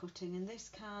fussy cutting, and this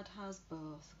card has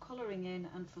both colouring in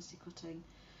and fussy cutting.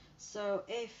 So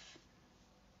if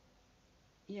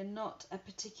you're not a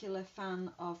particular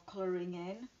fan of colouring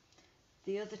in,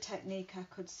 the other technique I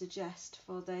could suggest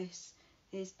for this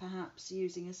is perhaps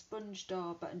using a sponge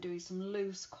dauber and doing some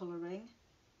loose colouring.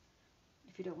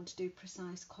 If you don't want to do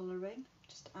precise colouring,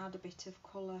 just add a bit of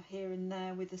colour here and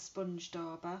there with a sponge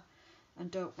dauber and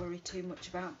don't worry too much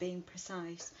about being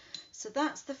precise. So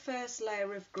that's the first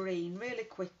layer of green. Really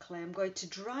quickly, I'm going to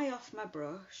dry off my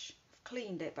brush. I've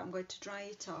cleaned it, but I'm going to dry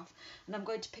it off, and I'm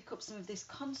going to pick up some of this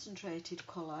concentrated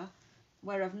colour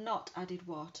where I've not added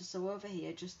water. So over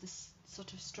here, just this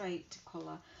sort of straight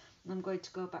colour. And I'm going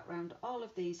to go back round all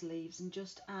of these leaves and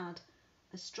just add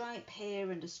a stripe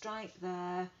here and a stripe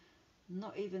there. I'm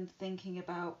not even thinking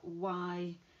about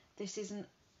why. This isn't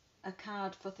a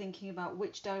card for thinking about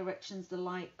which direction's the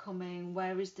light coming,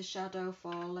 where is the shadow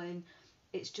falling.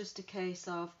 It's just a case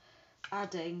of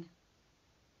adding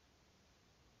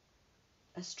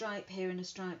a stripe here and a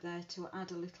stripe there to add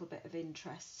a little bit of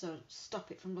interest, so stop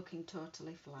it from looking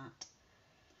totally flat.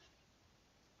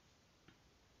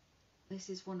 This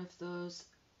is one of those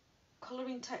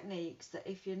colouring techniques that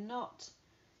if you're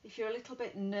a little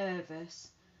bit nervous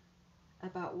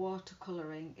about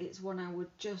watercolouring, it's one I would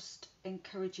just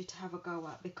encourage you to have a go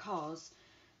at, because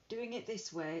doing it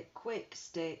this way, quick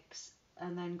sticks,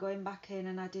 and then going back in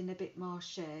and adding a bit more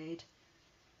shade,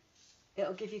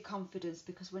 it'll give you confidence,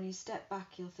 because when you step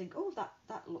back you'll think, oh,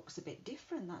 that looks a bit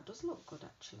different, that does look good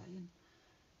actually, and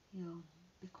you'll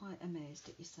be quite amazed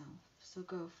at yourself. So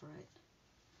go for it.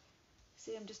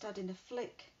 See, I'm just adding a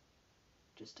flick,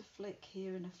 just a flick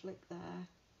here and a flick there.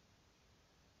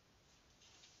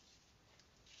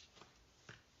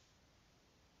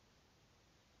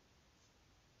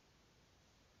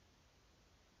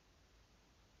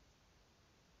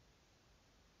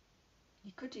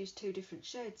 You could use two different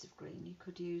shades of green. You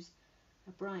could use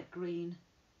a bright green,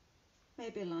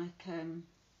 maybe like,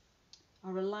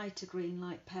 or a lighter green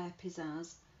like Pear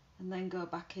Pizzazz, and then go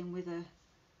back in with a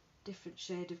different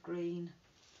shade of green,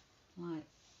 like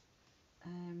I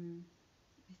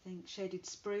think shaded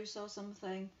spruce or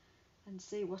something, and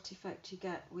see what effect you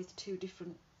get with two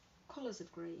different colours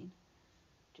of green,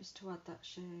 just to add that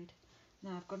shade.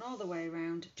 Now I've gone all the way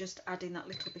around, just adding that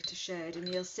little bit of shade,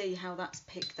 and you'll see how that's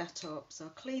picked that up. So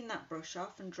clean that brush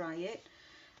off and dry it,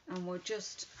 and we'll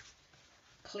just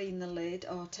clean the lid,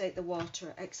 or take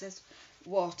the excess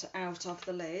water out of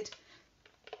the lid,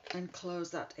 and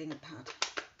close that ink pad.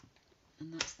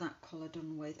 And that's that colour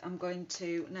done with. I'm going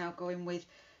to now go in with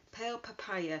Pale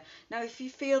Papaya. Now if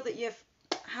you feel that your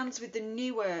hands with the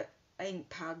newer ink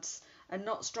pads are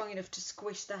not strong enough to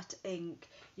squish that ink,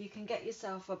 you can get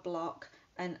yourself a block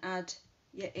and add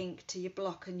your ink to your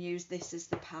block and use this as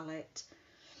the palette.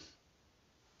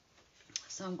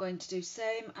 So I'm going to do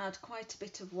same, add quite a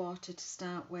bit of water to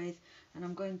start with, and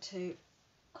I'm going to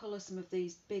colour some of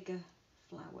these bigger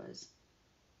flowers.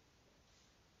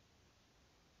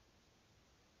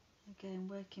 Again,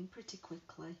 working pretty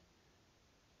quickly.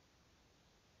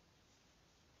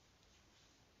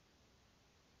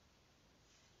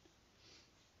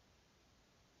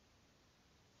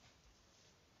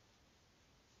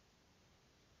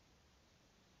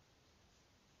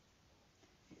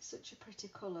 It's such a pretty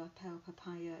colour, Pale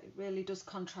Papaya. It really does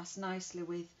contrast nicely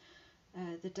with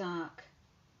the dark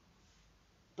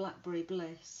Blackberry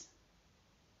Bliss.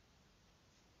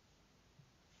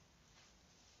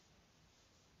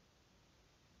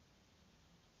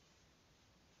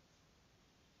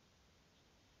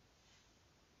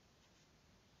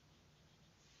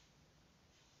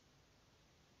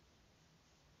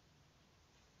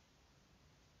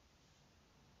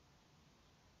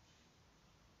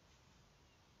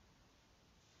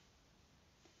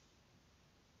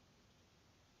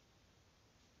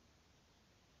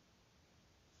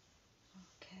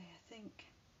 Okay, I think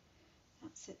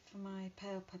that's it for my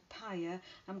Pale Papaya.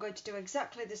 I'm going to do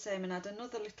exactly the same and add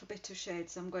another little bit of shade.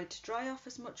 So I'm going to dry off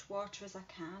as much water as I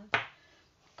can.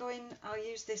 I'll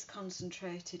use this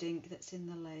concentrated ink that's in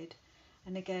the lid,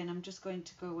 and again I'm just going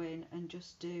to go in and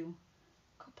just do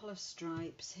a couple of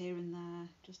stripes here and there,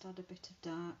 just add a bit of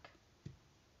dark.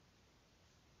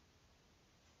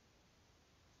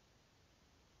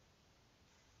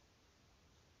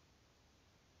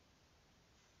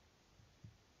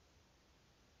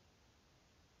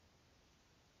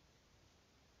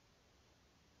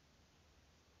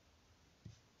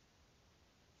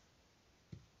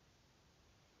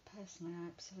 Personally, I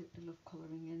absolutely love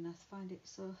colouring in. I find it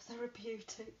so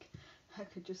therapeutic. I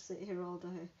could just sit here all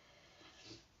day.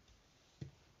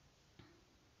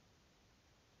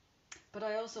 But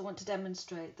I also want to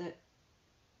demonstrate that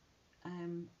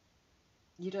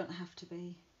you don't have to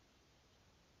be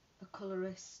a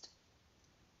colourist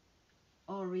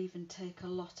or even take a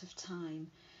lot of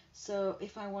time. So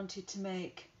if I wanted to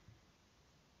make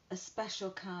a special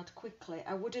card quickly,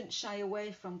 I wouldn't shy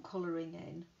away from colouring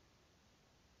in.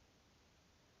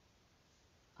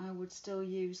 I would still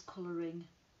use colouring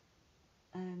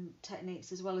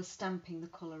techniques as well as stamping the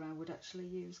colour. I would actually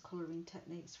use colouring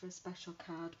techniques for a special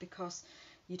card because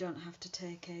you don't have to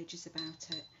take ages about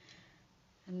it.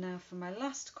 And now for my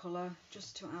last colour,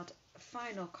 just to add a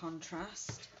final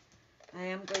contrast, I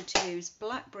am going to use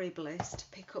Blackberry Bliss to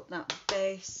pick up that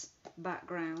base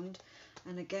background,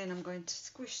 and again I'm going to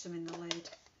squish them in the lid.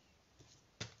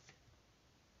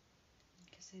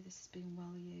 You can see this has been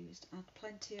well used. Add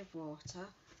plenty of water,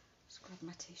 just grab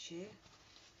my tissue,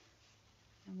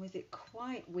 and with it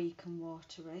quite weak and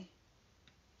watery,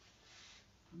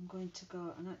 I'm going to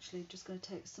go and actually just going to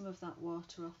take some of that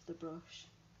water off the brush.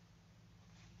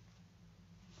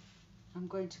 I'm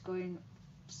going to go in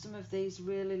some of these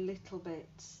really little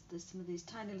bits. There's some of these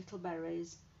tiny little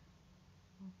berries.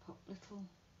 I'll put little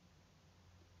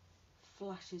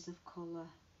flashes of colour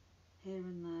here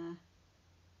and there.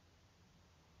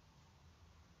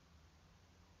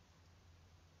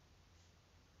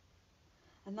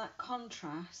 And that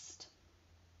contrast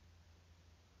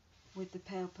with the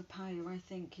pale papaya, I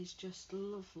think, is just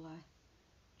lovely.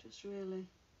 Just really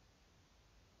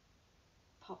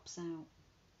pops out.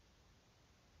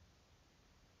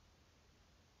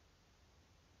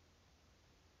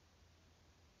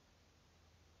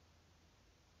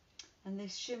 And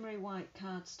this shimmery white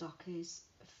cardstock is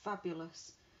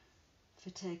fabulous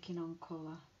for taking on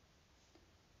colour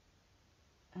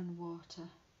and water.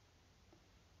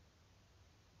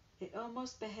 It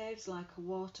almost behaves like a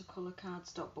watercolour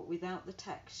cardstock, but without the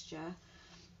texture.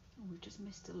 Oh, we've just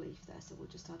missed a leaf there, so we'll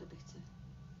just add a bit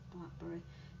of blackberry.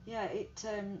 Yeah,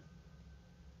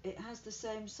 it has the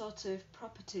same sort of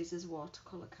properties as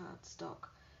watercolour cardstock,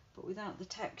 but without the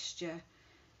texture.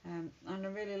 And I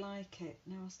really like it.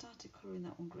 Now I started colouring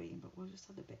that one green, but we'll just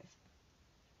add a bit of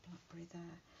blackberry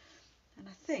there. And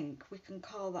I think we can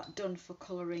call that done for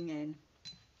colouring in.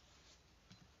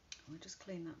 We'll just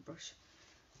clean that brush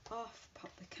off, pop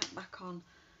the cap back on,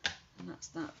 and that's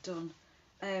that done.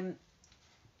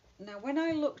 Now when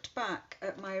I looked back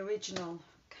at my original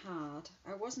card,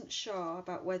 I wasn't sure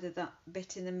about whether that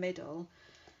bit in the middle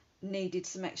needed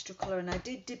some extra colour, and I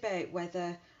did debate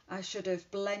whether I should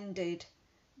have blended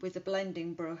with a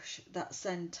blending brush that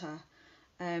centre,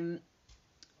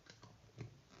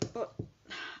 but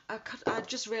I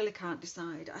just really can't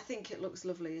decide. I think it looks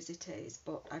lovely as it is,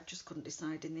 but I just couldn't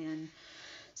decide in the end.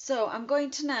 So I'm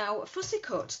going to now fussy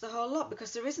cut the whole lot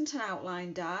because there isn't an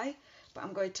outline die, but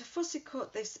I'm going to fussy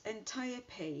cut this entire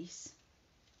piece.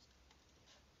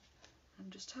 I'm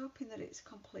just hoping that it's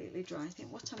completely dry. I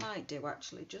think what I might do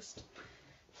actually, just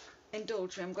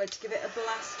indulge me, I'm going to give it a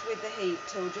blast with the heat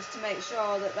tool just to make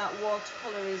sure that that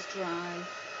watercolour is dry.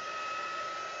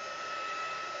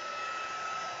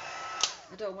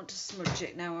 I don't want to smudge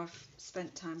it now I've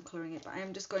spent time colouring it, but I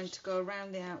am just going to go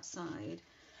around the outside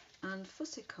and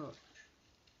fussy cut.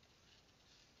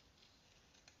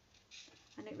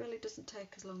 And it really doesn't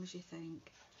take as long as you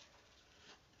think.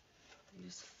 You're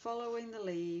just following the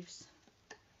leaves,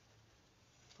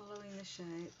 following the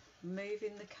shape,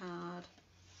 moving the card.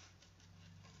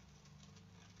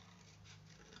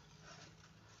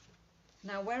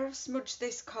 Now where I've smudged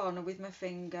this corner with my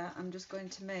finger, I'm just going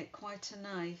to make quite a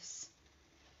nice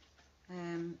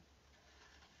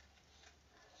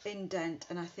indent,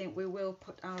 and I think we will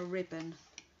put our ribbon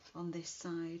on this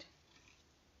side.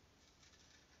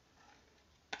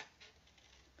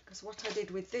 Because what I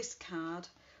did with this card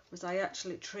was I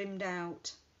actually trimmed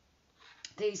out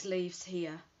these leaves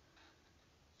here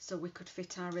so we could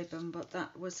fit our ribbon, but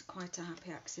that was quite a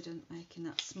happy accident making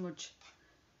that smudge.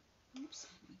 Oops,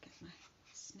 let me get my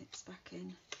snips back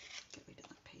in, get rid of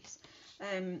that piece.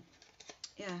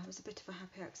 Yeah, it was a bit of a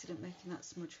happy accident making that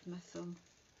smudge with my thumb.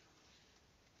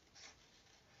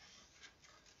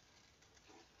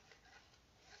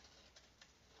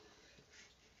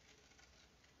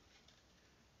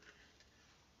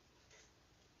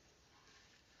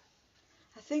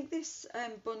 I think this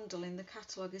bundle in the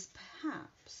catalogue is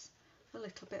perhaps a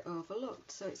little bit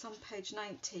overlooked. So it's on page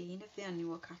 19 of the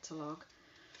annual catalogue.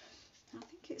 I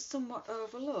think it's somewhat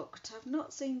overlooked. I've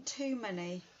not seen too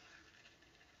many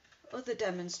other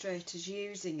demonstrators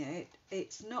using it.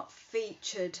 It's not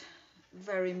featured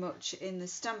very much in the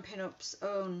Stampin' Up's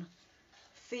own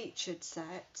featured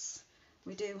sets.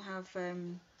 We do have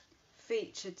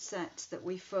featured sets that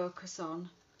we focus on,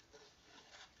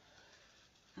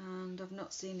 and I've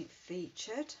not seen it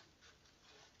featured.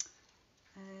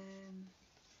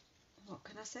 What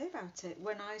can I say about it?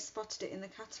 When I spotted it in the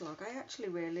catalogue, I actually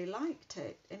really liked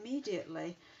it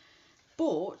immediately.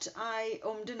 but I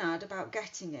ummed and ahed about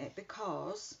getting it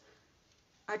because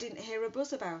I didn't hear a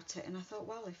buzz about it, and I thought,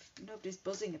 well, if nobody's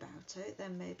buzzing about it,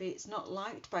 then maybe it's not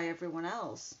liked by everyone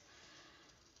else.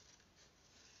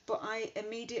 But I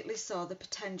immediately saw the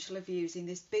potential of using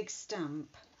this big stamp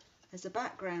as a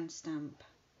background stamp.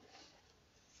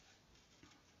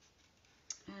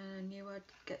 And I knew I'd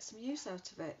get some use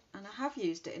out of it. And I have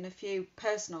used it in a few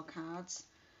personal cards,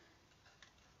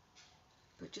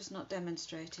 but just not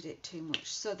demonstrated it too much.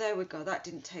 So there we go. That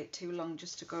didn't take too long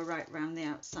just to go right round the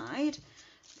outside.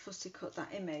 Fussy cut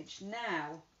that image.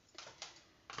 Now,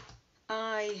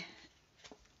 I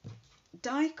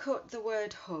die cut the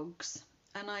word hugs,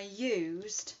 and I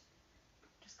used,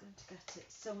 I'm just going to get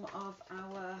it, some of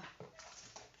our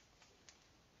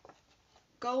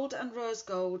gold and rose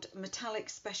gold metallic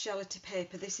speciality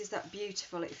paper. This is that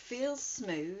beautiful, it feels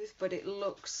smooth, but it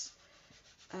looks,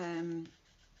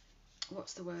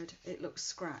 what's the word? It looks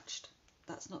scratched.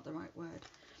 That's not the right word.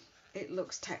 It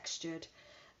looks textured.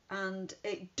 And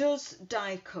it does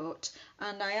die cut,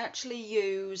 and I actually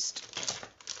used,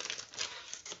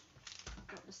 I've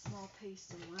got the small piece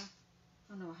somewhere.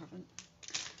 Oh no, I haven't.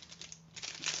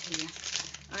 It's here.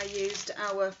 I used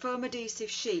our foam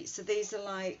adhesive sheets. So these are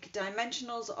like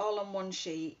dimensionals all on one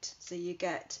sheet. So you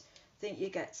get, I think you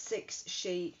get 6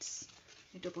 sheets.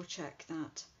 Let me double check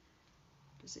that.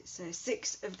 Does it say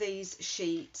 6 of these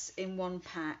sheets in one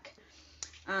pack?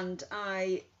 And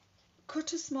I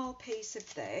cut a small piece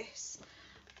of this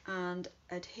and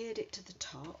adhered it to the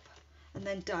top, and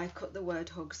then die cut the word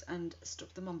hugs and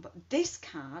stuck them on. But this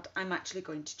card I'm actually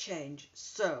going to change.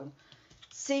 So,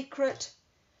 secret,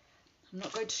 I'm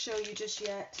not going to show you just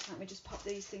yet. Let me just pop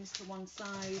these things to one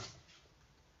side.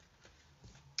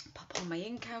 Pop all my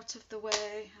ink out of the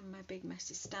way and my big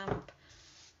messy stamp.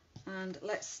 And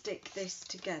let's stick this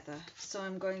together. So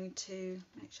I'm going to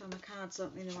make sure my card's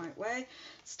opening the right way.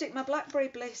 Stick my Blackberry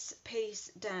Bliss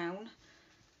piece down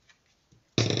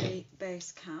the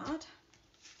base card.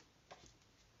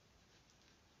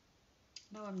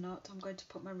 No, I'm not. I'm going to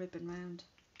put my ribbon round.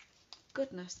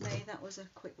 Goodness me, that was a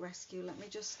quick rescue. Let me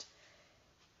just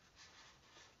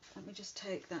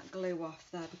take that glue off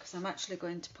there, because I'm actually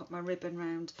going to put my ribbon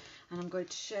round, and I'm going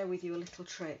to share with you a little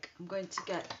trick. I'm going to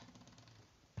get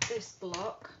this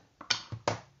block.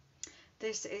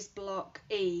 This is block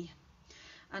E,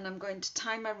 and I'm going to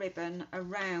tie my ribbon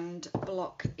around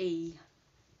block E.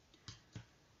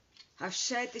 I've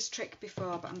shared this trick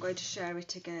before, but I'm going to share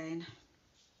it again.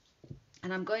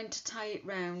 And I'm going to tie it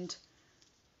round,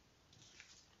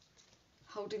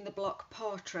 holding the block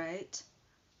Portrait.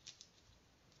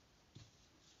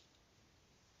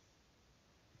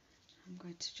 I'm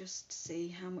going to just see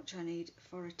how much I need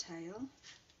for a tail.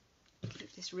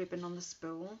 Keep this ribbon on the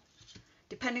spool.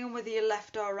 Depending on whether you're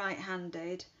left or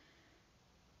right-handed,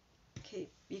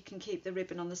 you can keep the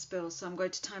ribbon on the spool. So I'm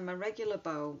going to tie my regular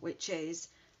bow, which is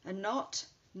a knot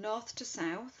north to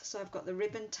south. So I've got the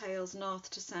ribbon tails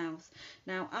north to south.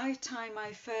 Now I tie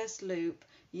my first loop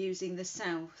using the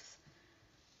south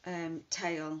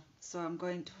tail. So what I'm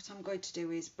going to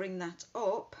do is bring that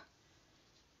up,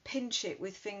 pinch it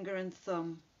with finger and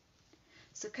thumb.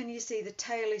 So can you see the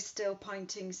tail is still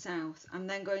pointing south? I'm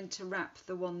then going to wrap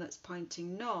the one that's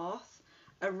pointing north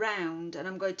around, and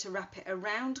I'm going to wrap it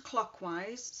around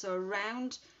clockwise, so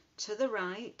around to the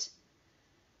right,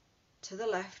 to the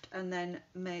left, and then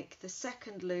make the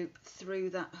second loop through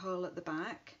that hole at the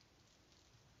back,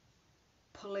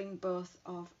 pulling both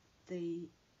of the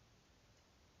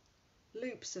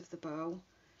loops of the bow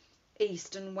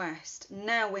east and west.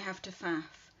 Now we have to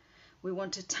faff. We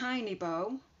want a tiny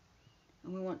bow,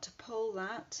 and we want to pull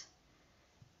that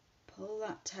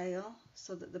tail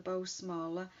so that the bow's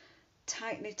smaller,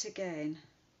 tighten it again,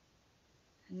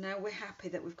 and now we're happy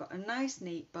that we've got a nice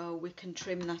neat bow. We can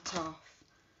trim that off.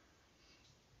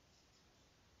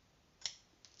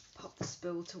 Pop the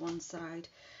spool to one side,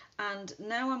 and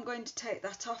now I'm going to take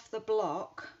that off the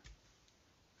block,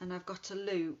 and I've got a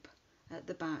loop at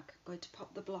the back. I'm going to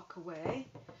pop the block away,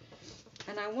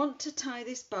 and I want to tie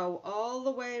this bow all the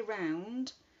way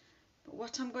round. But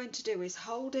what I'm going to do is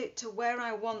hold it to where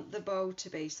I want the bow to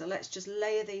be. So let's just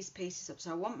layer these pieces up. So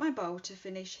I want my bow to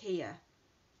finish here.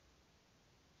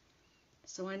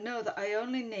 So I know that I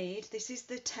only need, this is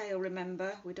the tail,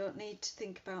 remember, we don't need to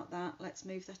think about that. Let's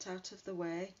move that out of the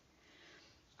way.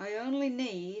 I only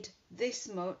need this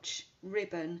much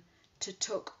ribbon to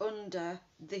tuck under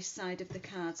this side of the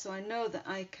card. So I know that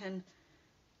I can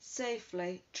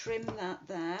safely trim that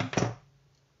there.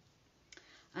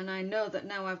 And I know that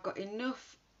now I've got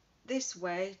enough this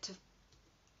way to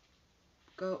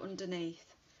go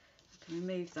underneath. I can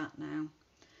remove that now.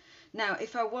 Now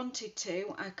if I wanted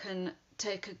to, I can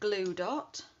take a glue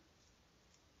dot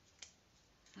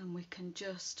and we can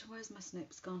just, where's my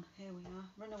snips gone? Here we are,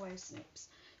 runaway snips.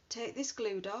 Take this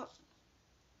glue dot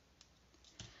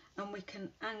and we can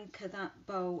anchor that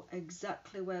bow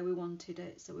exactly where we wanted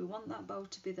it. So we want that bow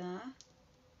to be there.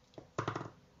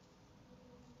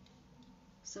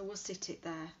 So we'll sit it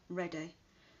there, ready.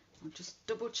 I'll just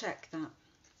double check that.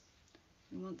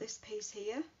 We want this piece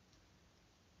here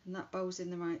and that bow's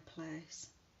in the right place.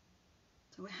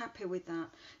 So we're happy with that.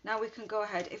 Now we can go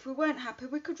ahead. If we weren't happy,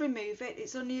 we could remove it.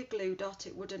 It's only a glue dot.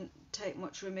 It wouldn't take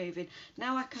much removing.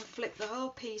 Now I can flip the whole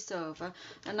piece over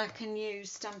and I can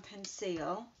use Stampin'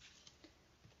 Seal.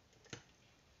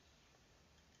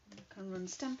 I can run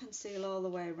Stampin' Seal all the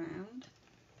way around.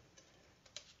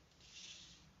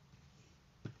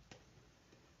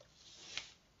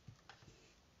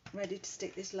 Ready to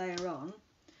stick this layer on.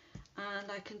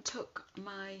 And I can tuck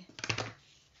my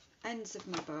ends of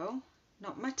my bow,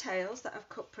 not my tails that I've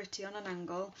cut pretty on an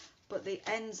angle, but the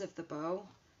ends of the bow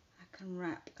I can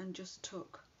wrap and just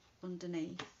tuck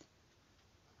underneath.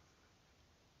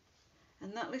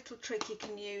 And that little trick, you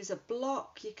can use a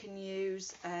block, you can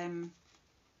use,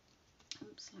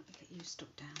 oops, let me get you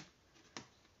stuck down.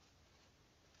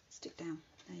 Stick down,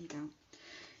 there you go.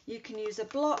 You can use a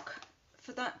block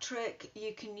for that trick,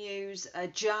 you can use a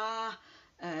jar,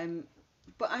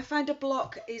 but I find a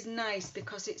block is nice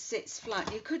because it sits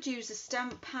flat. You could use a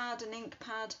stamp pad, an ink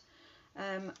pad,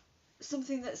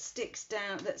 something that sticks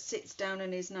down, that sits down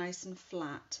and is nice and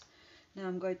flat. Now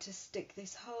I'm going to stick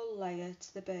this whole layer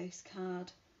to the base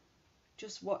card,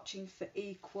 just watching for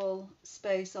equal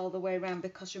space all the way around,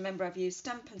 because remember I've used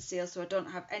Stampin' Seal so I don't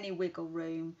have any wiggle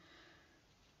room.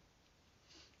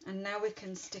 And now we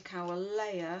can stick our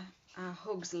layer, our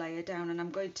hugs layer down, and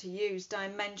I'm going to use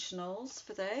dimensionals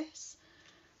for this,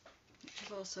 which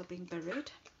have also been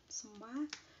buried somewhere.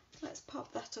 Let's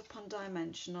pop that up on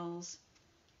dimensionals.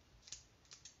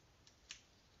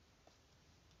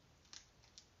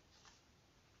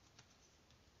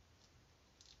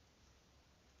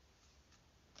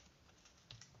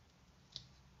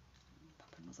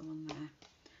 Pop another one there.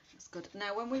 That's good.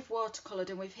 Now when we've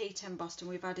watercoloured and we've heat embossed and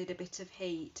we've added a bit of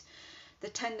heat, the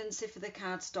tendency for the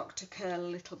cardstock to curl a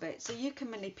little bit. So you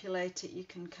can manipulate it, you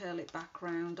can curl it back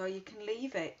round, or you can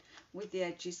leave it with the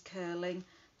edges curling.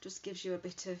 Just gives you a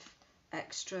bit of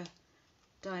extra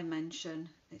dimension.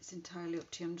 It's entirely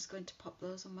up to you. I'm just going to pop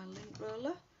those on my lint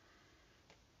roller.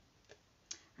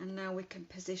 And now we can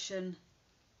position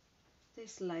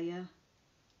this layer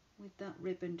with that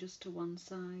ribbon just to one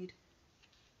side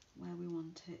where we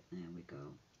want it. There we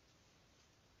go.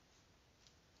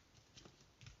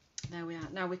 There we are.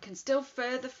 Now we can still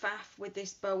further faff with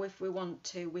this bow if we want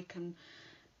to. We can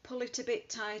pull it a bit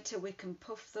tighter. We can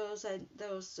puff those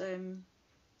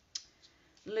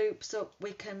loops up.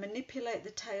 We can manipulate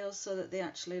the tails so that they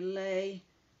actually lay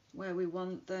where we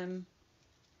want them.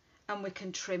 And we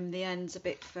can trim the ends a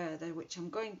bit further, which I'm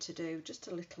going to do just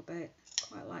a little bit.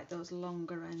 Quite like those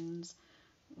longer ends.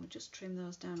 We'll just trim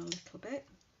those down a little bit.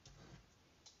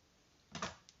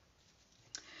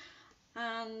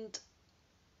 And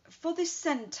for this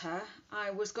centre,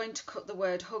 I was going to cut the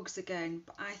word hugs again,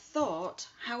 but I thought,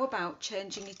 how about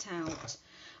changing it out?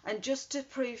 And just to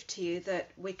prove to you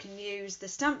that we can use the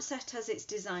stamp set as it's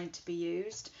designed to be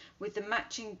used, with the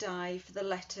matching die for the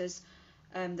letters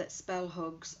that spell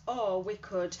hugs, or we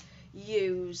could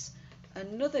use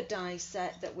another die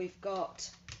set that we've got,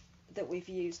 that we've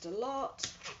used a lot,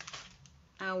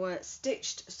 our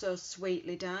Stitched So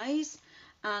Sweetly dies,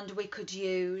 and we could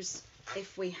use,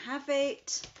 if we have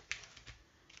it,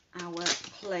 our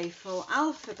Playful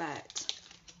Alphabet,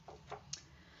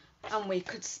 and we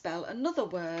could spell another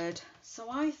word. So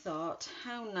I thought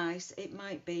how nice it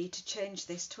might be to change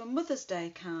this to a Mother's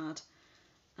Day card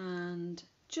and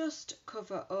just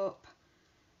cover up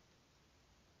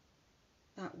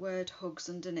that word hugs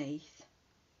underneath.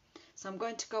 So I'm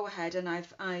going to go ahead and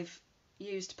I've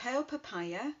used Pale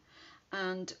Papaya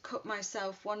and cut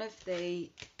myself one of the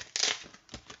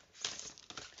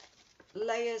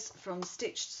layers from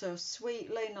Stitched So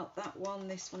Sweetly, not that one,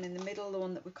 this one in the middle, the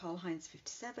one that we call Heinz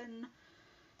 57.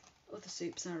 Other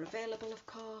soups are available, of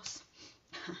course.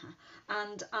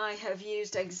 And I have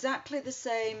used exactly the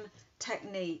same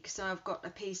technique. So I've got a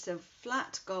piece of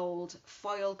flat gold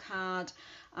foil card.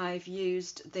 I've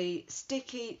used the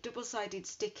sticky, double-sided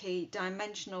sticky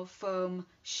dimensional foam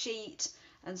sheet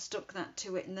and stuck that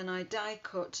to it, and then I die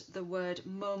cut the word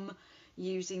mum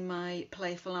using my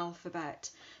Playful Alphabet.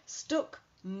 Stuck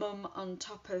mum on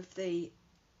top of the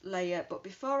layer, but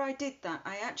before I did that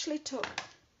I actually took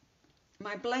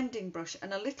my blending brush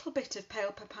and a little bit of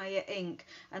pale papaya ink,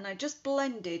 and I just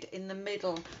blended in the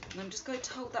middle. And I'm just going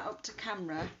to hold that up to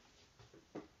camera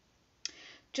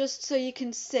just so you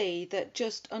can see that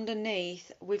just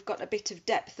underneath we've got a bit of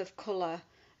depth of colour.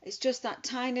 It's just that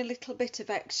tiny little bit of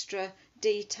extra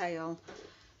detail.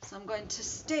 So I'm going to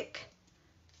stick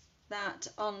that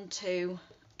onto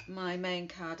my main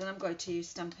card, and I'm going to use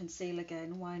Stamp and Seal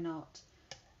again. Why not?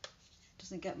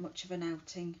 Doesn't get much of an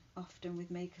outing often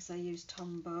with me because I use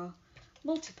Tombow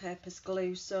multi-purpose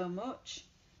glue so much.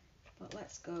 But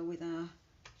let's go with our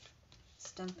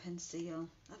Stamp and Seal.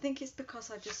 I think it's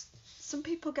because some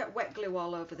people get wet glue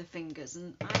all over their fingers,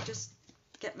 and I just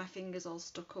get my fingers all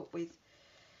stuck up with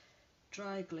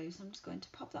dry glue. So I'm just going to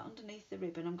pop that underneath the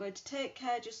ribbon. I'm going to take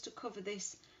care just to cover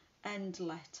this end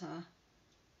letter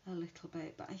a little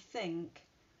bit, but I think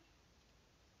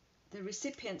the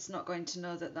recipient's not going to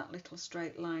know that that little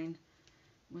straight line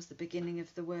was the beginning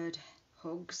of the word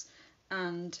hugs,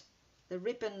 and the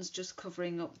ribbon's just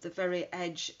covering up the very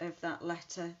edge of that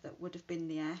letter that would have been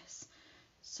the S.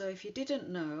 So if you didn't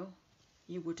know,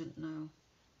 you wouldn't know.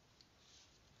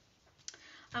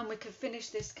 And we can finish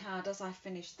this card as I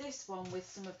finished this one with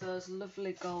some of those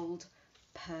lovely gold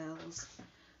pearls.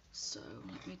 So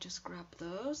let me just grab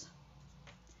those.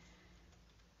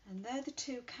 And they're the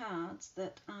two cards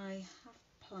that I have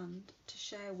planned to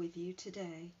share with you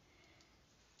today.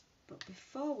 But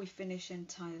before we finish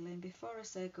entirely, and before I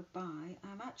say goodbye,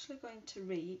 I'm actually going to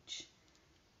reach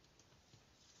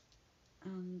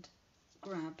and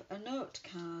grab a note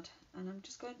card, and I'm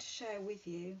just going to share with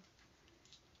you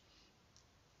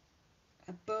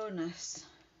a bonus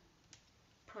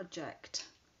project.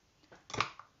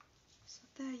 So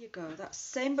there you go, that's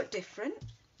same but different.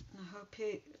 I hope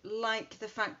you like the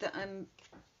fact that I'm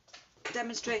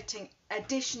demonstrating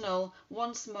additional,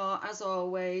 once more as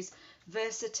always,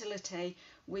 versatility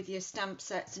with your stamp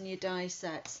sets and your die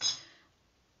sets.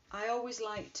 I always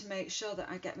like to make sure that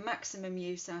I get maximum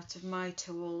use out of my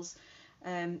tools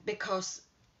because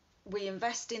we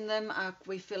invest in them,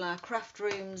 we fill our craft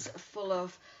rooms full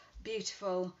of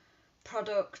beautiful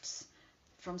products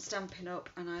from Stampin' Up,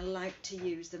 and I like to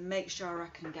use them, make sure I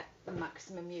can get the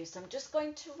maximum use. I'm just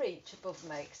going to reach above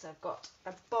me because I've got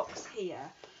a box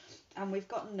here and we've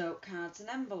got note cards and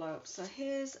envelopes. So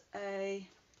here's a,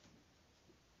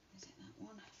 is it that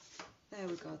one? There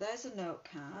we go, there's a note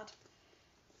card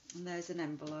and there's an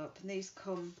envelope, and these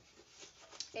come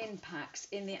in packs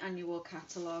in the annual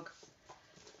catalogue.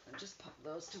 I'll just pop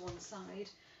those to one side.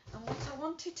 And what I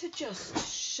wanted to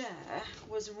just share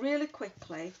was really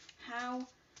quickly how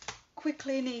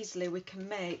quickly and easily we can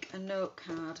make a note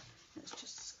card. Let's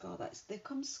just score that. They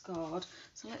come scored,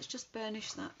 so let's just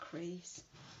burnish that crease.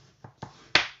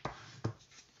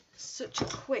 Such a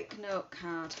quick note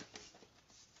card.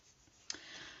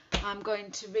 I'm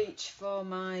going to reach for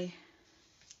my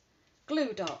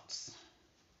glue dots,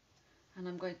 and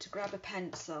I'm going to grab a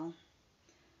pencil,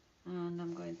 and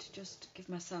I'm going to just give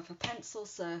myself a pencil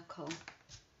circle.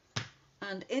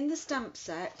 And in the stamp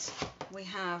set we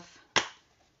have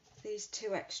these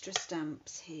two extra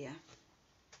stamps here,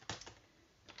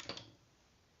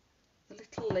 the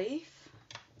little leaf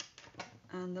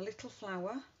and the little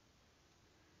flower,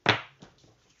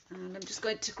 and I'm just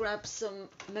going to grab some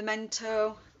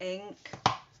Memento ink,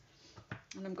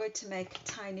 and I'm going to make a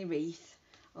tiny wreath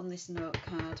on this note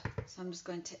card. So I'm just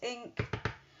going to ink,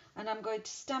 and I'm going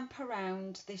to stamp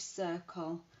around this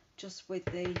circle just with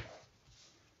the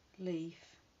leaf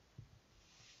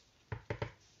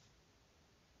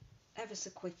ever so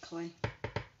quickly.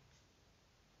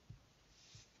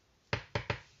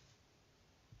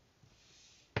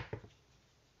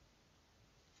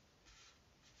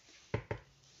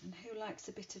 And who likes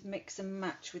a bit of mix and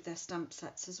match with their stamp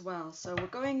sets as well? So we're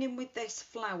going in with this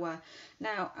flower.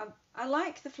 Now I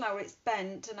like the flower, it's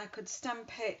bent, and I could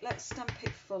stamp it, let's stamp it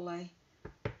fully.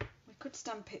 We could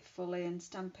stamp it fully and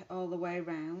stamp it all the way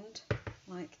around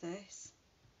like this.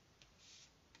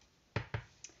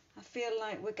 I feel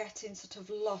like we're getting sort of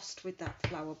lost with that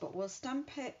flower, but we'll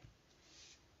stamp it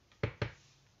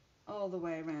all the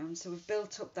way around. So we've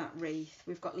built up that wreath,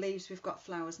 we've got leaves, we've got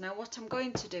flowers. Now what I'm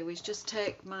going to do is just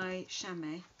take my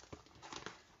chamois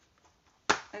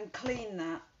and clean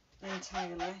that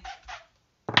entirely,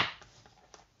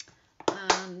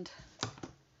 and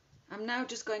I'm now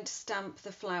just going to stamp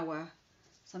the flower.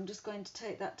 So I'm just going to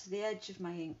take that to the edge of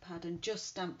my ink pad and just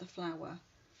stamp the flower,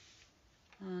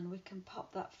 and we can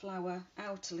pop that flower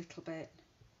out a little bit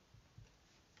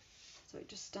so it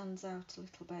just stands out a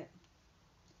little bit.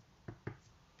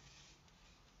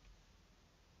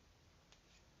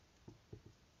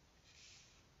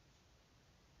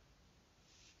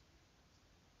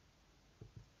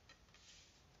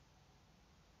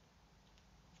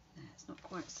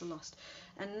 quite so lost.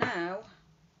 And now,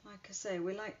 like I say,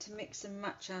 we like to mix and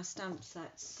match our stamp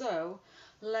sets. So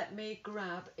let me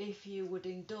grab, if you would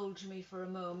indulge me for a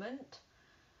moment.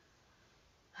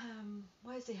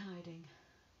 Where's he hiding?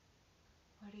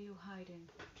 Where are you hiding?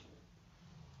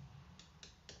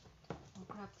 I'll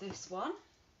grab this one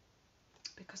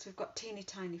because we've got teeny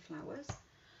tiny flowers,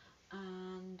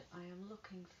 and I am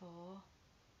looking for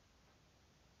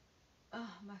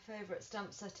my favourite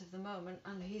stamp set of the moment,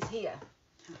 and he's here.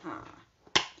 Haha.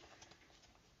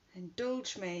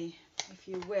 Indulge me, if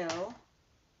you will.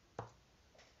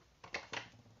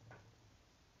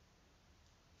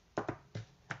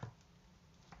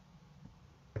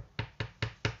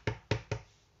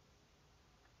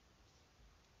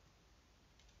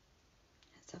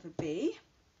 Let's have a bee,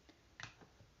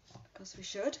 because we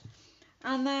should.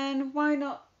 And then why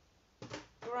not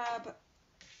grab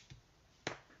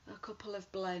a couple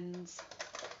of blends.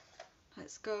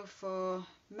 Let's go for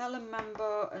Melon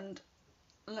Mambo, and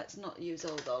let's not use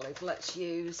Old Olive. Let's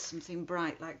use something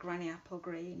bright like Granny Apple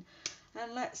Green.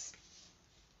 And let's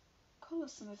colour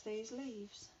some of these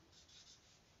leaves.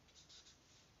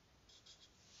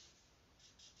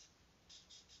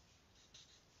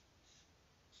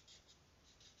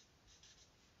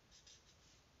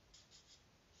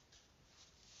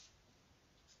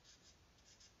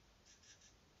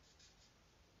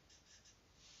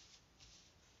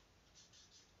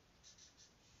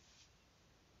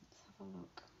 Let's have a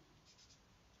look.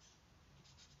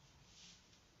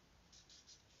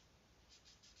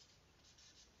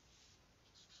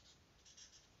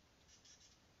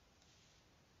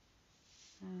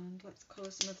 And let's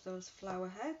colour some of those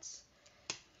flower heads.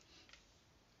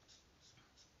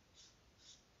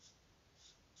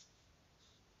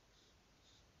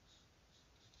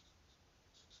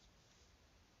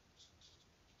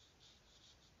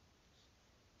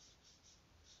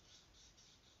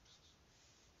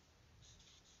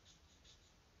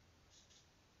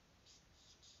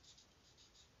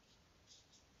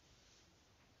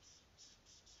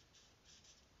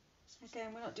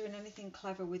 Again, we're not doing anything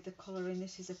clever with the colouring.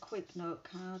 This is a quick note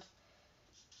card.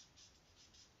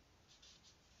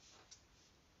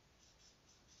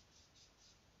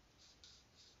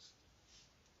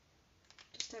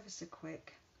 Just ever so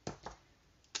quick. I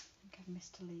think I've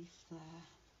missed a leaf there.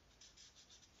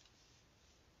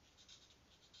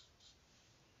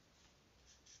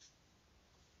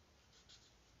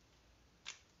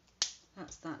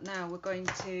 That's that. Now we're going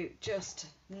to just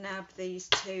nab these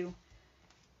two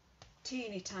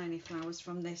teeny tiny flowers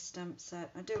from this stamp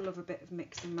set. I do love a bit of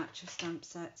mix and match of stamp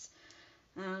sets.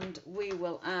 And we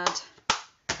will add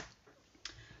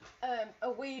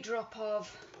a wee drop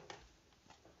of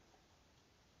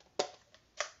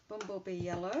Bumblebee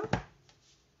Yellow.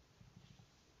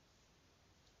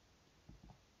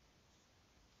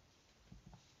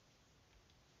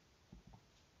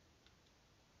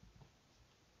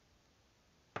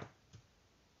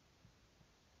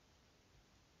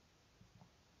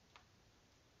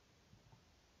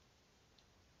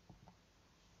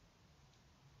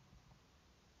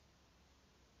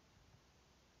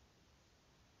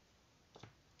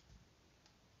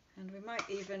 And we might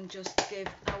even just give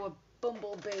our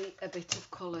bumblebee a bit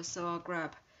of colour. So I'll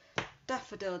grab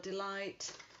Daffodil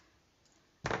Delight,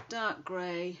 Dark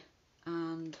Grey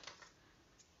and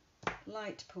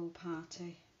Light Pool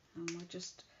Party. And we'll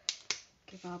just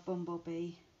give our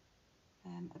bumblebee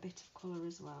a bit of colour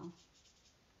as well.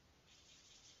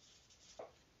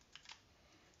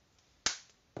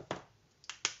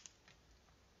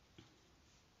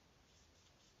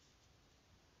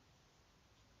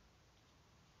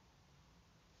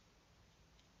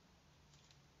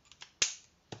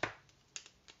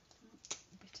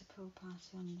 Pool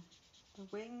Party on the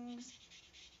wings.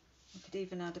 We could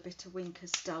even add a bit of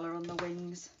Winker's Stella on the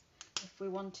wings if we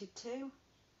wanted to.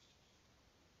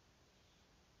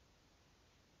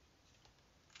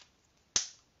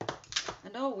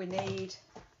 And all we need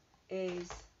is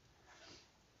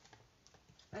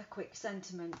a quick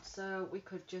sentiment, so we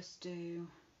could just do,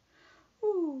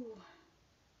 ooh,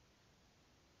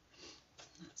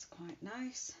 that's quite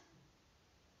nice.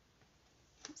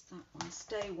 What's that one?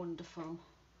 Stay Wonderful.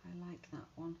 I like that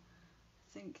one.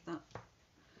 I think that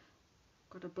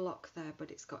got a block there,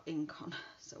 but it's got ink on,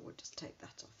 so we'll just take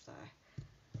that off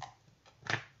there.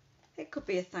 It could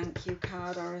be a thank you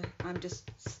card, or I'm just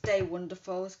Stay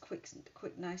Wonderful. It's quick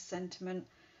nice sentiment.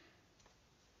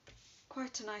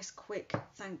 Quite a nice quick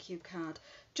thank you card.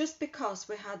 Just because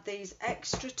we had these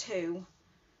extra two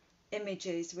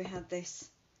images, we had this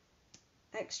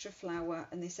extra flower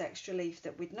and this extra leaf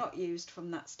that we'd not used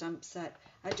from that stamp set.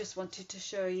 I just wanted to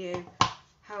show you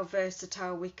how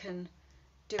versatile we can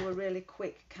do a really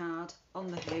quick card on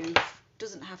the hoof.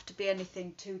 Doesn't have to be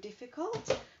anything too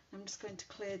difficult. I'm just going to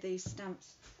clear these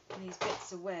stamps and these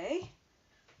bits away,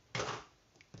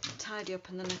 tidy up,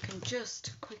 and then I can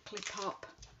just quickly pop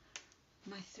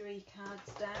my 3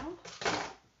 cards down.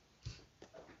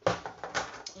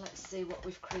 Let's see what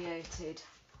we've created.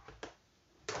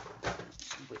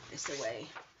 Whip this away.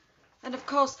 And of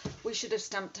course we should have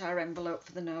stamped our envelope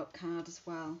for the note card as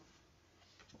well.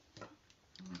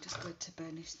 I'm just going to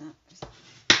burnish that.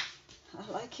 I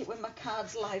like it when my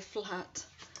cards lie flat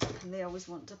and they always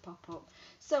want to pop up.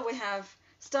 So we have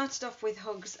started off with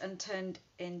hugs and turned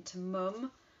into mum,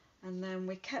 and then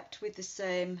we kept with the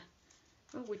same.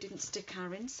 Oh, we didn't stick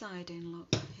our inside in,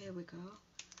 look, here we go.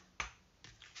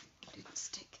 Didn't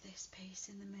stick this piece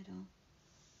in the middle.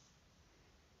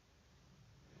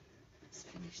 Let's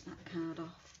finish that card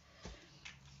off.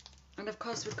 And of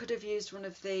course we could have used one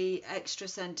of the extra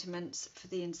sentiments for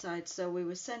the inside, so we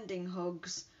were sending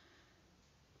hugs,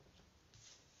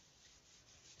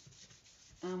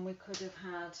 and we could have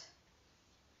had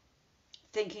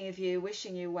thinking of you,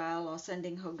 wishing you well, or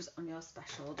sending hugs on your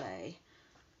special day.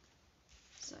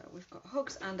 So we've got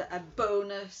hugs and a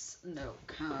bonus note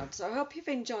card. So I hope you've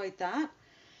enjoyed that.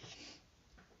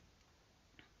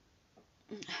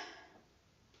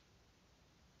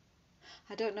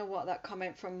 I don't know what that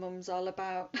comment from Mum's all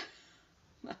about.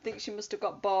 I think she must have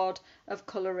got bored of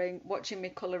colouring, watching me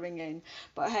colouring in.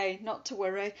 But hey, not to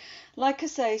worry. Like I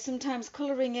say, sometimes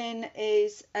colouring in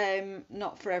is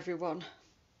not for everyone.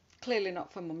 Clearly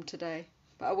not for Mum today,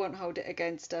 but I won't hold it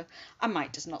against her. I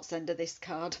might just not send her this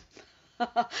card.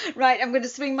 Right, I'm going to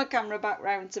swing my camera back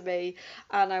round to me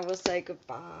and I will say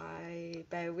goodbye.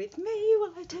 Bear with me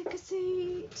while I take a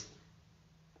seat.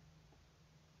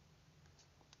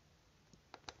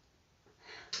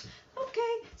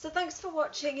 Okay, so thanks for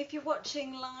watching if you're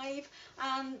watching live,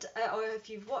 and or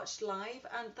if you've watched live,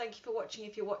 and thank you for watching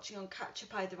if you're watching on catch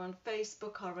up either on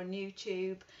Facebook or on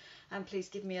YouTube. And please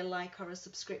give me a like or a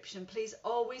subscription. Please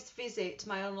always visit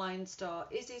my online store,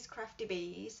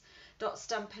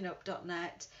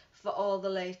 izzyscraftybees.stampinup.net, for all the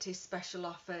latest special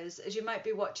offers, as you might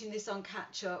be watching this on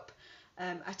catch up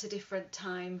at a different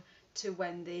time to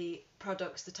when the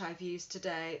products that I've used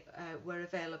today were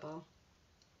available.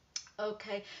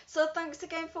 Okay, so thanks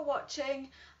again for watching,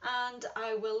 and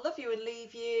I will love you and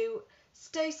leave you.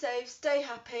 Stay safe, stay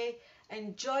happy,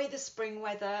 enjoy the spring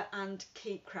weather, and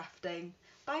keep crafting.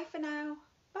 Bye for now.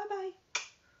 Bye bye.